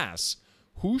 alas,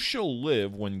 who shall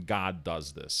live when God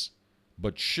does this?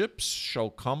 But ships shall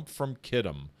come from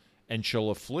Kittim, and shall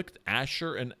afflict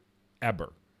Asher and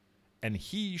Eber, and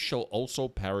he shall also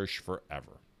perish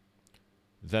forever.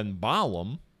 Then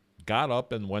Balaam got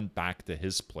up and went back to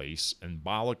his place, and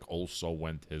Balak also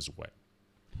went his way.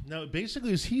 Now,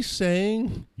 basically, is he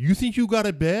saying, you think you got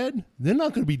it bad? They're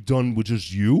not going to be done with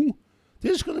just you.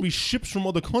 There's going to be ships from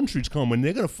other countries coming.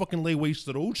 They're going to fucking lay waste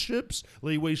to those ships,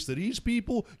 lay waste to these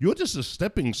people. You're just a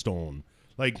stepping stone.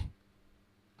 Like,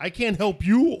 I can't help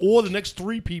you or the next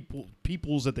three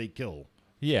peoples that they kill.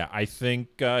 Yeah, I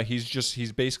think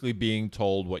he's basically being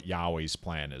told what Yahweh's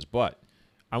plan is. But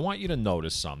I want you to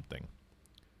notice something.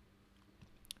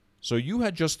 So you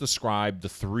had just described the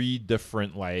 3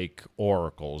 different, like,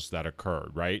 oracles that occurred,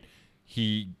 right?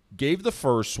 He gave the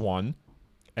first one,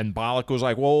 and Balak was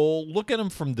like, well, look at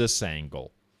him from this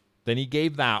angle. Then he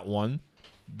gave that one.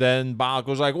 Then Balak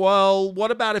was like, well, what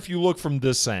about if you look from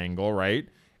this angle, right?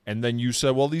 And then you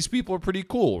said, well, these people are pretty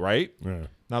cool, right? Yeah.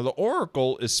 Now, the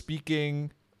oracle is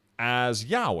speaking as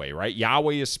Yahweh, right?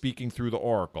 Yahweh is speaking through the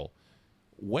oracle.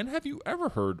 When have you ever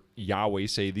heard Yahweh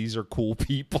say these are cool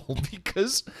people?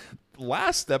 Because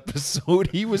last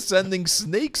episode, he was sending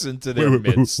snakes into their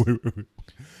midst. Wait.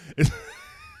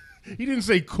 He didn't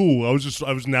say cool. I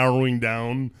was narrowing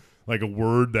down like a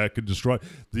word that could describe.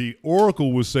 The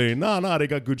oracle was saying, nah, they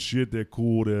got good shit. They're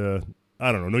cool.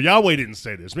 I don't know. No, Yahweh didn't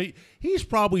say this. He's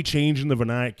probably changing the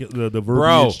vernacular, the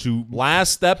verbiage to.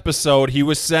 Last episode, he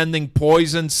was sending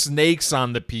poison snakes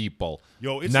on the people.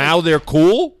 Yo, it's now they're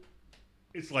cool?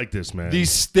 It's like this, man. These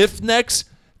stiff necks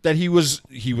that he was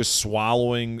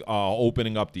swallowing,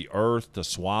 opening up the earth to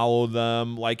swallow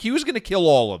them. Like, he was going to kill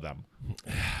all of them.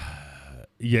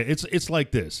 Yeah, it's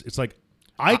like this. It's like,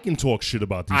 I can talk shit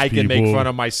about these people. I can make fun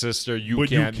of my sister. You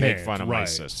can't make fun of my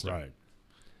sister. Right.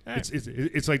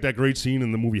 It's like that great scene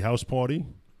in the movie House Party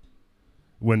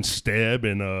when Stab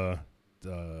and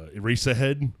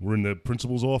Eraserhead were in the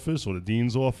principal's office or the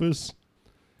dean's office,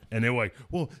 and they were like,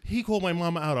 "Well, he called my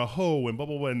mama out a hoe and blah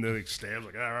blah blah," and then Stab's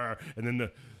like, "Ah," and then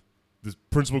the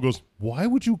principal goes, "Why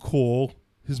would you call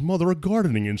his mother a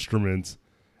gardening instrument?"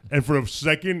 And for a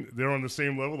second, they're on the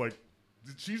same level, like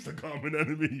she's the common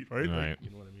enemy, right? Like,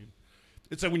 you know what I mean?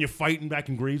 It's like when you're fighting back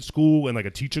in grade school and like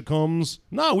a teacher comes.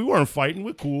 No, we weren't fighting.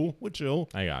 We're cool. We're chill.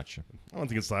 I got you. I don't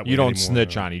think it's that way You don't anymore.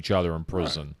 snitch on each other in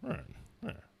prison.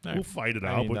 Right. We'll fight it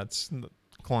out. I mean, but that's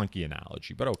a clunky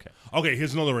analogy, but okay. Okay,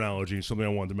 here's another analogy, something I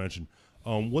wanted to mention.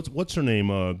 What's her name?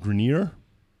 Grenier?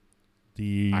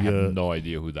 I have no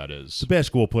idea who that is. The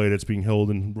basketball player that's being held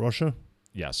in Russia.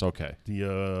 Yes, okay.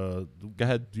 Go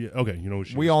ahead. Okay, you know who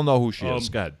she is. We all know who she is.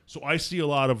 Go ahead. So I see a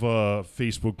lot of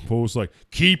Facebook posts like,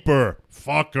 keep her,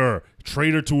 fuck her,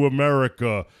 traitor to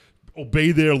America,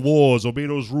 obey their laws, obey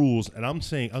those rules. And I'm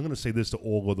going to say this to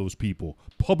all of those people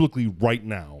publicly right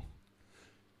now.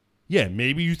 Yeah,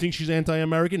 maybe you think she's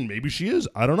anti-American. Maybe she is.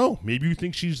 I don't know. Maybe you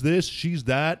think she's this, she's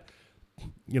that.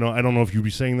 You know, I don't know if you'd be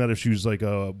saying that if she was like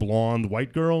a blonde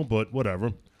white girl, but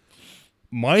whatever.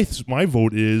 My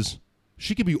vote is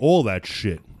she could be all that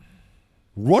shit.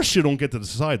 Russia don't get to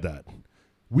decide that.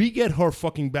 We get her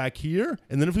fucking back here,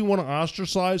 and then if we want to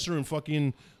ostracize her and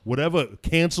fucking whatever,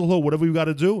 cancel her, whatever we got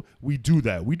to do, we do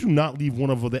that. We do not leave one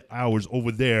of ours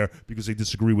over there because they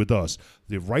disagree with us.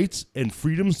 The rights and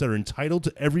freedoms that are entitled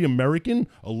to every American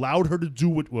allowed her to do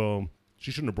what, well, she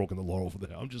shouldn't have broken the law over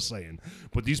there. I'm just saying.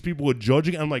 But these people are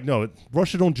judging. I'm like, no,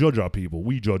 Russia don't judge our people.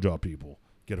 We judge our people.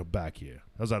 Get her back here.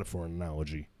 How's that for an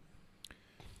analogy?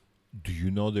 Do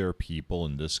you know there are people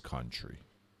in this country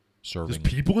There's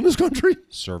people in this country?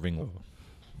 Serving. Oh,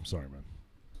 I'm sorry, man.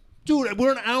 Dude,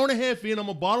 we're an hour and a half in. I'm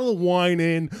a bottle of wine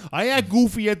in. I act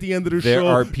goofy at the end of the show. There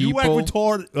are people. You act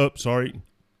retarded. Sorry.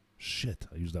 Shit,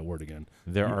 I used that word again.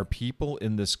 There are people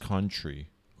in this country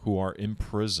who are in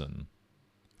prison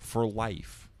for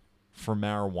life for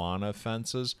marijuana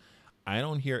offenses. I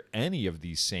don't hear any of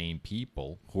these same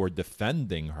people who are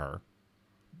defending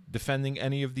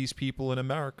any of these people in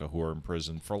America who are in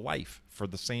prison for life for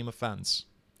the same offense.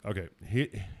 Okay.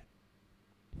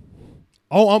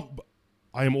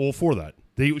 I am all for that.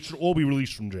 They should all be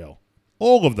released from jail.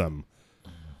 All of them.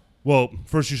 Well,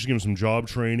 first you should give them some job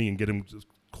training and get them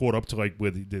caught up to like where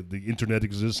the internet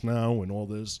exists now and all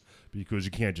this, because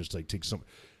you can't just like take some.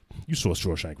 You saw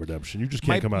Shawshank Redemption. You just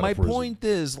can't come out of prison. My point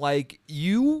is, like,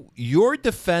 you're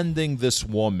defending this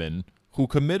woman who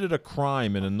committed a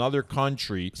crime in another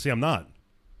country. See, I'm not.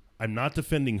 I'm not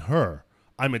defending her.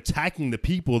 I'm attacking the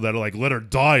people that are like, let her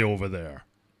die over there.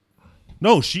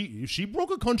 No, she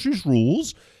broke a country's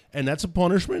rules, and that's a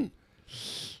punishment.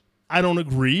 I don't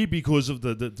agree because of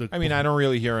the I mean, I don't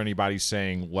really hear anybody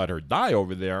saying, let her die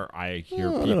over there. I hear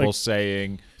people like,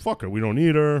 saying, fuck her, we don't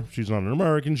need her. She's not an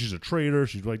American. She's a traitor.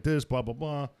 She's like this, blah, blah,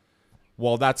 blah.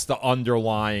 Well, that's the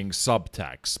underlying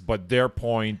subtext. But their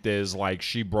point is, like,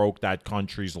 she broke that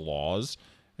country's laws,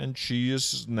 and she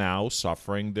is now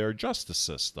suffering their justice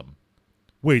system.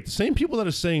 Wait, the same people that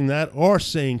are saying that are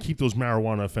saying keep those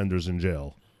marijuana offenders in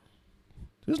jail.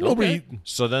 There's nobody. Okay.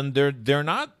 So then they're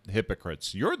not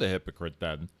hypocrites. You're the hypocrite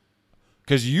then.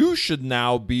 Because you should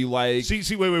now be like...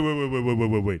 See,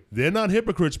 wait. They're not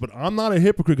hypocrites, but I'm not a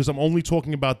hypocrite because I'm only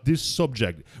talking about this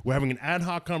subject. We're having an ad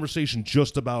hoc conversation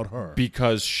just about her.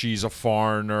 Because she's a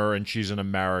foreigner and she's an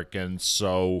American,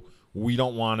 so we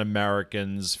don't want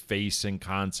Americans facing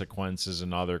consequences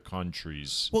in other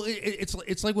countries. Well,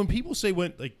 it's like when people say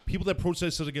people that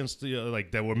protested against the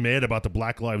that were mad about the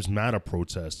Black Lives Matter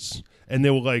protests, and they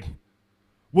were like,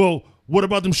 well, what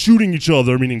about them shooting each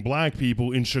other, meaning black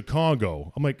people, in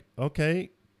Chicago? I'm like,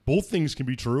 okay, both things can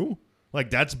be true. Like,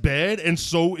 that's bad, and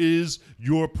so is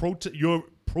your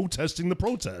protesting the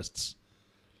protests.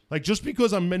 Like, just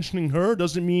because I'm mentioning her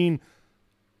doesn't mean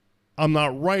I'm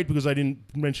not right because I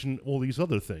didn't mention all these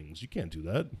other things. You can't do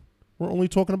that. We're only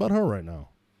talking about her right now.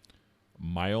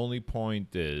 My only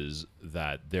point is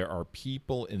that there are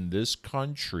people in this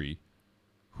country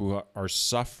who are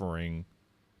suffering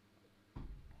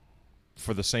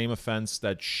for the same offense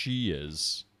that she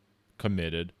is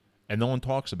committed, and no one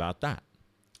talks about that.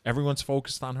 Everyone's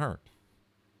focused on her.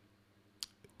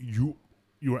 You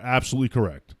are absolutely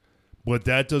correct. But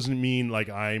that doesn't mean, like,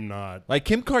 I'm not... Like,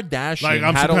 Kim Kardashian... Like,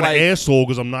 I'm some kind of asshole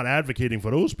because I'm not advocating for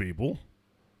those people.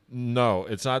 No,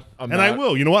 it's not... I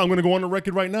will. You know what? I'm going to go on the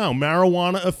record right now.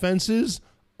 Marijuana offenses,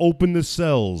 open the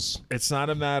cells. It's not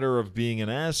a matter of being an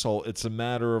asshole. It's a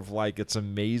matter of, like, it's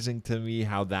amazing to me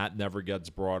how that never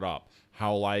gets brought up.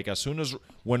 How, like, as soon as...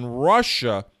 When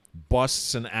Russia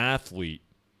busts an athlete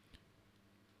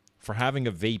for having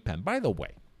a vape pen... By the way,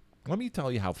 let me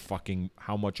tell you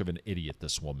how much of an idiot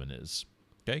this woman is,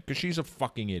 okay? Because she's a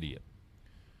fucking idiot.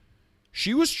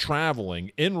 She was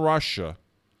traveling in Russia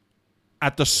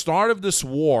at the start of this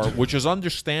war, which is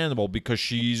understandable because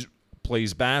she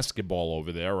plays basketball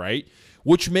over there, right?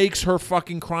 Which makes her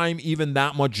fucking crime even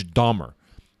that much dumber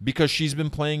because she's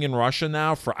been playing in Russia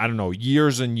now for, I don't know,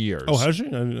 years and years. Oh, has she? I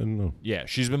didn't know. Yeah,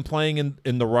 she's been playing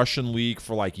in the Russian league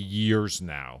for like years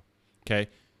now, okay?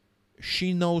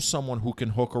 She knows someone who can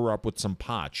hook her up with some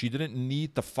pot. She didn't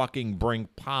need to fucking bring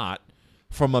pot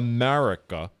from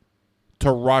America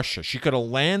to Russia. She could have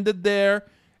landed there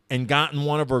and gotten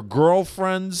one of her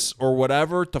girlfriends or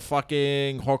whatever to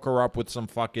fucking hook her up with some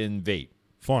fucking vape.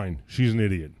 Fine. She's an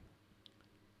idiot.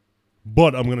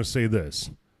 But I'm going to say this.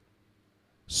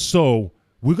 So,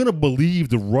 we're going to believe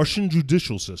the Russian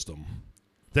judicial system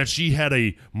that she had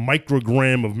a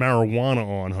microgram of marijuana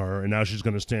on her and now she's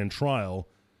going to stand trial.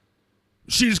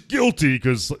 She's guilty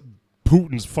because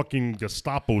Putin's fucking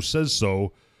Gestapo says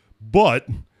so, but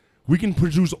we can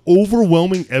produce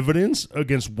overwhelming evidence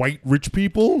against white rich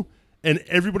people, and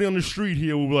everybody on the street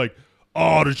here will be like,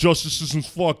 oh, the justice system's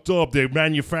fucked up. They're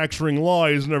manufacturing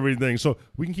lies and everything. So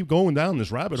we can keep going down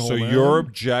this rabbit hole, So man. your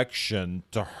objection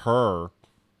to her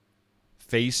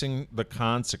facing the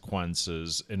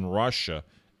consequences in Russia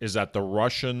is that the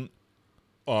Russian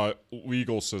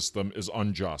legal system is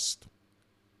unjust.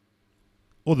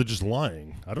 Oh, they're just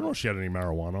lying. I don't know if she had any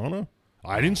marijuana on her.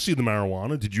 I didn't see the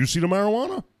marijuana. Did you see the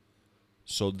marijuana?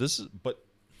 So this is, but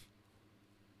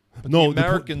no, the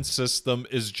American system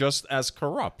is just as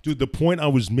corrupt. Dude, the point I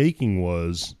was making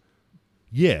was,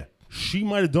 yeah, she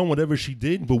might have done whatever she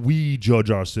did, but we judge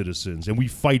our citizens and we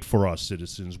fight for our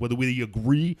citizens, whether we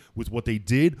agree with what they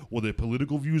did or their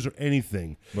political views or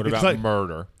anything. What about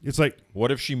murder? It's like,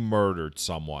 what if she murdered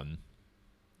someone?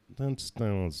 That's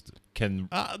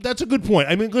a good point.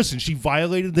 I mean, listen, she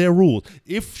violated their rules.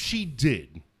 If she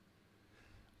did,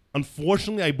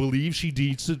 unfortunately, I believe she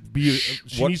needs to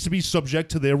be subject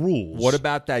to their rules. What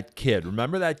about that kid?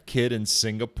 Remember that kid in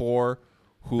Singapore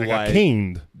who got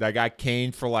caned? That got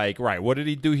caned for right. What did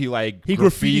he do? He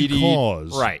graffitied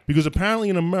cars. Right. Because apparently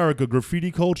in America,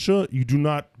 graffiti culture, you do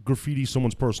not graffiti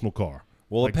someone's personal car.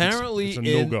 Well, apparently it's a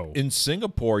no-go. In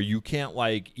Singapore, you can't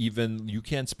you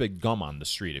can't spit gum on the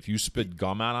street. If you spit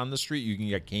gum out on the street, you can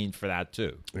get caned for that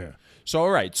too. Yeah. So all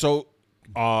right. So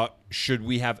should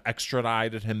we have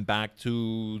extradited him back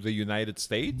to the United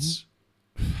States?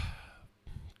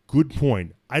 Good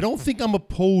point. I don't think I'm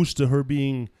opposed to her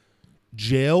being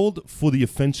jailed for the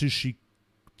offenses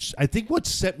I think what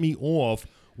set me off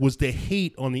was the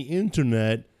hate on the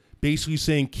internet basically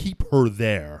saying keep her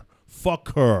there.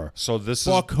 Fuck her. So this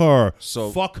fuck her.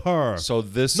 So fuck her. So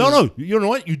this No, you know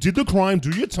what? You did the crime, do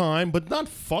your time, but not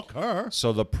fuck her.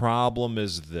 So the problem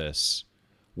is this.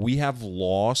 We have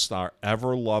lost our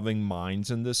ever-loving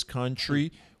minds in this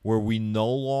country where we no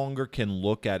longer can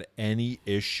look at any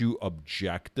issue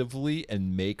objectively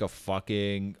and make a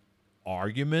fucking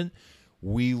argument.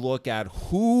 We look at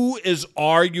who is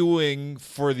arguing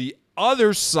for the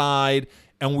other side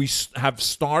And we have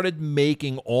started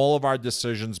making all of our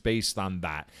decisions based on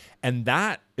that. And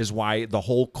that is why the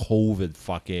whole COVID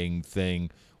fucking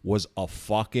thing was a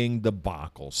fucking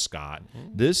debacle, Scott.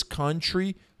 Mm-hmm. This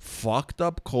country fucked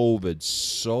up COVID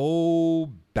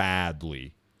so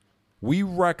badly. We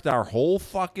wrecked our whole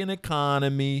fucking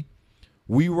economy.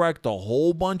 We wrecked a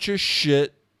whole bunch of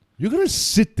shit. You're going to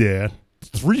sit there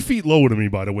 3 feet lower than me,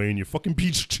 by the way, in your fucking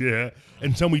beach chair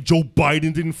and tell me Joe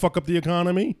Biden didn't fuck up the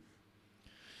economy?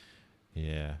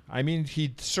 Yeah. I mean,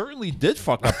 he certainly did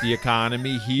fuck up the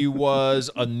economy. He was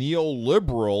a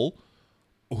neoliberal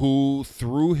who,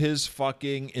 through his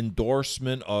fucking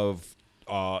endorsement of,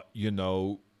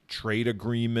 trade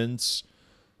agreements,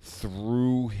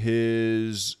 through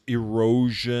his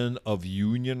erosion of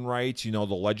union rights, the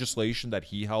legislation that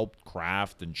he helped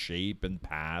craft and shape and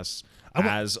pass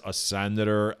as a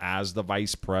senator, as the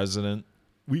vice president.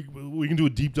 We can do a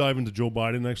deep dive into Joe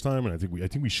Biden next time, and I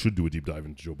think we should do a deep dive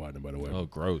into Joe Biden, by the way. Oh,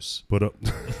 gross. But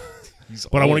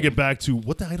I want to get back to I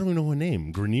don't even know her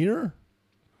name. Grenier?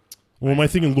 Or am I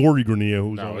thinking Lori Grenier?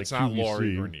 Who's no, on, it's like, not QVC?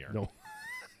 Lori Grenier. No.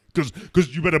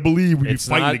 Because you better believe we'd be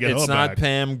fighting to get her back. It's not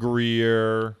Pam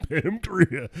Grier. Pam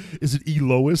Grier. Is it E.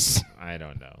 Lois? I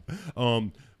don't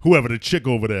know. Whoever, the chick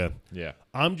over there. Yeah.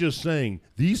 I'm just saying,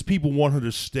 these people want her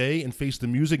to stay and face the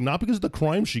music, not because of the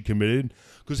crime she committed,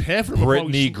 because half of them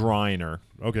Brittany Griner.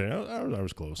 Okay, I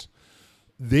was close.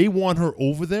 They want her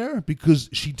over there because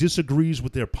she disagrees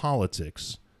with their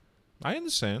politics. I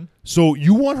understand. So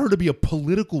you want her to be a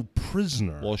political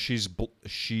prisoner. Well,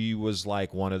 she was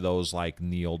like one of those like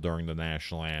kneel during the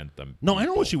national anthem. No, I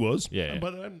know what she was. Yeah.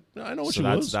 But I know what she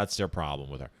was. That's their problem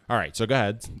with her. All right, so go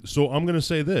ahead. So I'm going to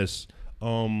say this.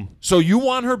 So you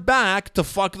want her back to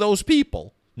fuck those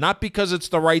people, not because it's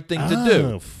the right thing to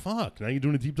do. Oh, fuck. Now you're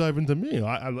doing a deep dive into me.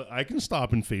 I can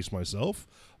stop and face myself.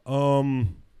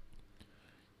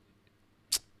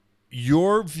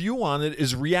 Your view on it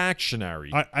is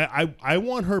reactionary. I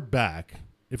want her back.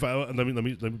 Let me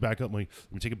back up. Let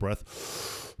me take a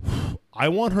breath. I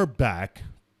want her back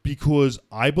because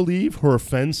I believe her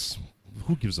offense.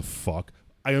 Who gives a fuck?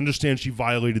 I understand she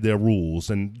violated their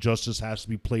rules and justice has to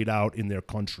be played out in their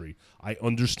country. I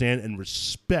understand and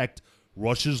respect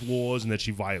Russia's laws and that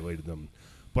she violated them.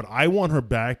 But I want her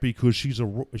back because she's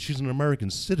an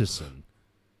American citizen.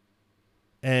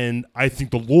 And I think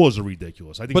the laws are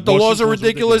ridiculous. But the laws are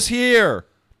ridiculous here.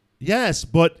 Yes,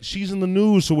 but she's in the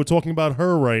news, so we're talking about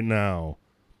her right now.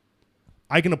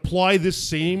 I can apply this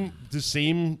same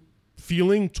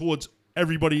feeling towards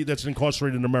everybody that's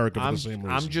incarcerated in America for the same reason.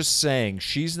 I'm just saying,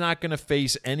 she's not going to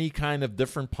face any kind of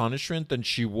different punishment than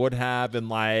she would have in,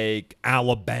 like,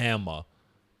 Alabama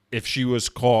if she was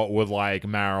caught with, like,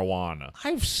 marijuana.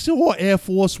 I saw Air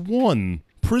Force One.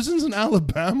 Prisons in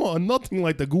Alabama are nothing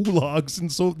like the gulags in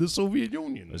the Soviet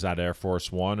Union. Is that Air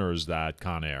Force One or is that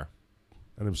Con Air?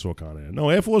 I never saw Con Air. No,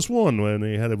 Air Force One, when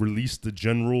they had to release the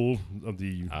general of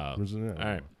the prison. All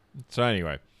right. So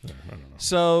anyway. I don't know.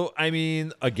 So, I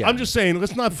mean, again. I'm just saying,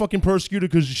 let's not fucking persecute her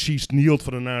because she kneeled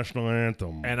for the national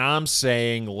anthem. And I'm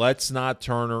saying, let's not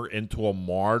turn her into a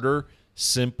martyr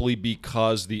simply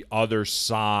because the other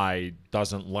side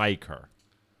doesn't like her.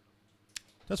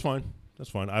 That's fine. That's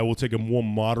fine. I will take a more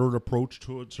moderate approach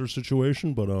towards her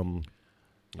situation, but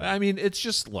I mean, it's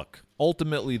just, look,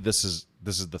 ultimately this is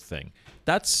the thing.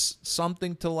 That's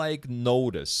something to like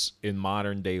notice in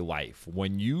modern day life.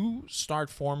 When you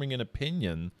start forming an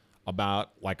opinion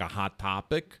about like a hot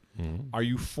topic, are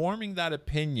you forming that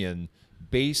opinion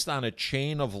based on a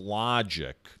chain of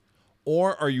logic,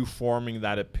 or are you forming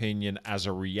that opinion as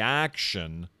a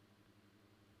reaction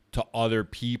to other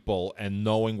people and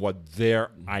knowing what their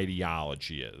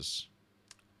ideology is?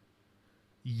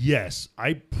 Yes,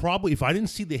 I probably, if I didn't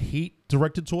see the hate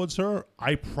directed towards her,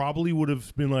 I probably would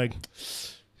have been like,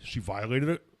 she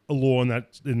violated a law in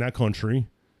that country.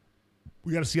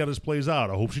 We got to see how this plays out.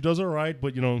 I hope she does it right,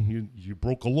 but you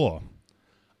broke a law.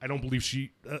 I don't believe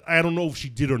I don't know if she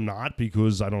did or not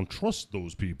because I don't trust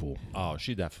those people. Oh,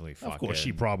 she definitely fucking. Of course,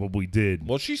 she probably did.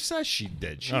 Well, she says she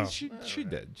did. She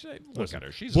did. Look at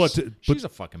her. She's a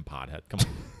fucking pothead. Come on.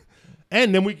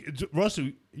 And then Russell,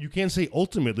 you can't say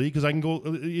ultimately because I can go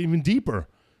even deeper.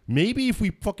 Maybe if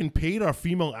we fucking paid our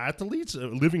female athletes a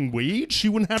living wage, she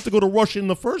wouldn't have to go to Russia in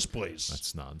the first place.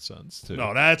 That's nonsense, too.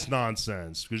 No, that's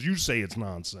nonsense because you say it's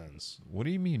nonsense. What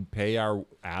do you mean pay our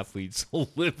athletes a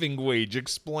living wage?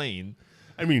 Explain.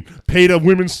 I mean, pay the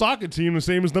women's soccer team the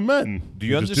same as the men. Do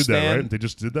you understand? Just did that, right? They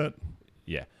just did that?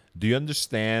 Yeah. Do you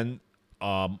understand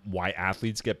why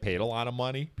athletes get paid a lot of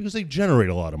money? Because they generate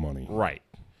a lot of money. Right.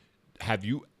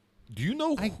 Do you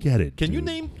know? I get it. Can you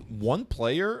name one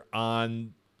player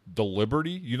on The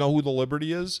Liberty? You know who the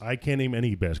Liberty is? I can't name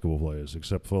any basketball players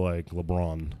except for like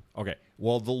LeBron. Okay.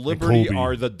 Well, the Liberty Kobe.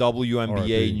 are the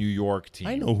WNBA RIP. New York team.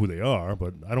 I know who they are,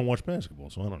 but I don't watch basketball,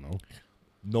 so I don't know.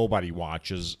 Nobody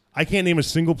watches. I can't name a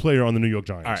single player on the New York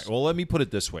Giants. All right. Well, let me put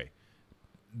it this way.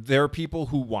 There are people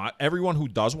who watch. Everyone who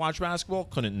does watch basketball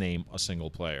couldn't name a single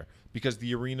player because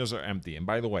the arenas are empty. And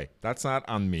by the way, that's not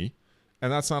on me,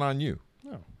 and that's not on you.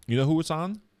 No. You know who it's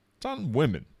on? It's on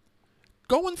women.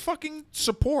 Go and fucking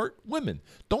support women.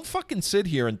 Don't fucking sit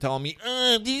here and tell me,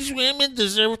 these women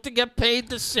deserve to get paid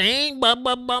the same. Blah,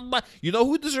 blah, blah, blah. You know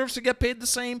who deserves to get paid the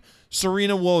same?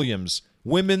 Serena Williams.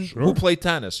 Women who play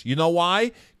tennis. You know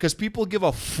why? Because people give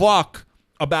a fuck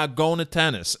about going to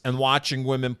tennis and watching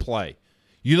women play.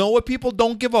 You know what people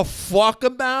don't give a fuck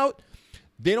about?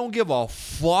 They don't give a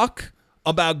fuck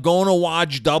about going to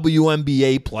watch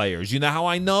WNBA players. You know how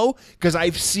I know? Because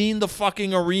I've seen the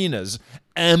fucking arenas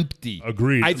empty.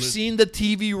 Agreed. I've seen the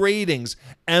TV ratings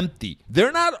empty.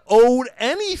 They're not owed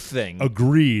anything.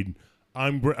 Agreed.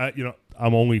 I'm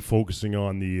only focusing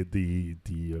on the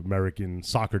American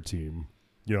soccer team.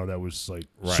 You know, that was like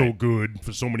so good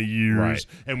for so many years,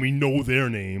 and we know their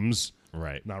names.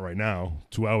 Right. Not right now.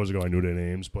 2 hours ago, I knew their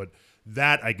names, but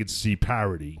that I could see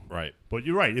parity. Right. But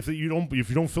you're right. If you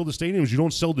don't fill the stadiums, you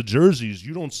don't sell the jerseys,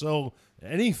 you don't sell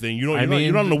anything. You're not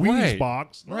in the Wheaties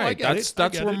box. No, right.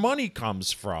 That's where money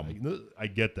comes from. I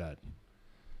get that.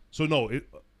 So no,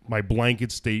 my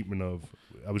blanket statement of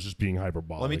I was just being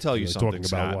hyperbolic. Let me tell you something,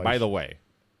 Scott. Wives. By the way,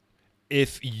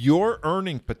 if your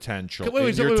earning potential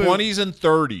in your 20s 20s and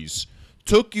 30s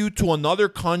took you to another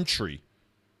country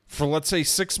for, let's say,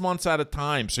 6 months at a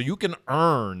time so you can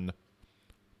earn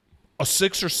a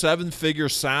 6 or 7 figure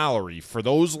salary for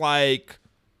those like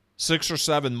 6 or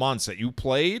 7 months that you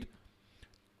played,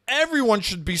 everyone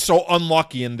should be so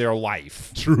unlucky in their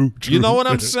life. True. You know what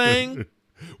I'm saying?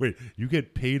 Wait, you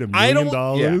get paid $1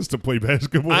 million to play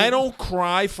basketball? I don't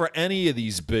cry for any of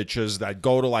these bitches that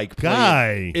go to like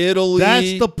play Italy.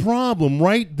 That's the problem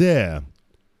right there.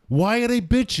 Why are they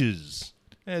bitches?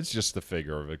 It's just a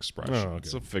figure of expression. Oh, okay.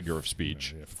 It's a figure of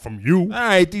speech. From you? All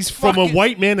right, from a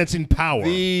white man that's in power.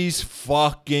 These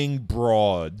fucking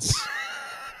broads.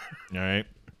 All right?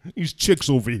 These chicks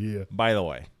over here. By the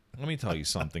way, let me tell you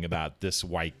something about this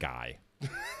white guy.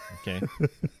 Okay?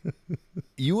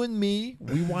 You and me,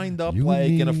 we wind up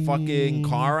like in a fucking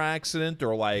car accident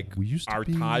or like our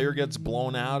tire gets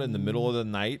blown out in the middle of the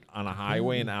night on a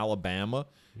highway in Alabama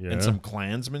and some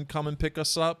Klansmen come and pick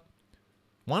us up.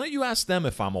 Why don't you ask them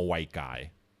if I'm a white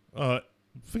guy?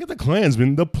 Forget the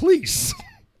Klansmen, the police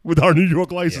with our New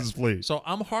York license plate. So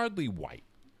I'm hardly white.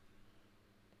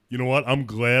 You know what? I'm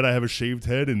glad I have a shaved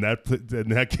head in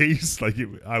that case. Like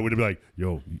I would have been like,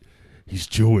 yo, he's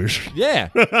Jewish. Yeah,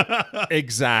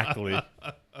 exactly.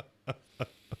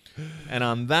 And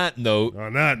on that note. All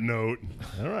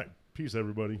right. Peace,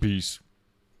 everybody. Peace.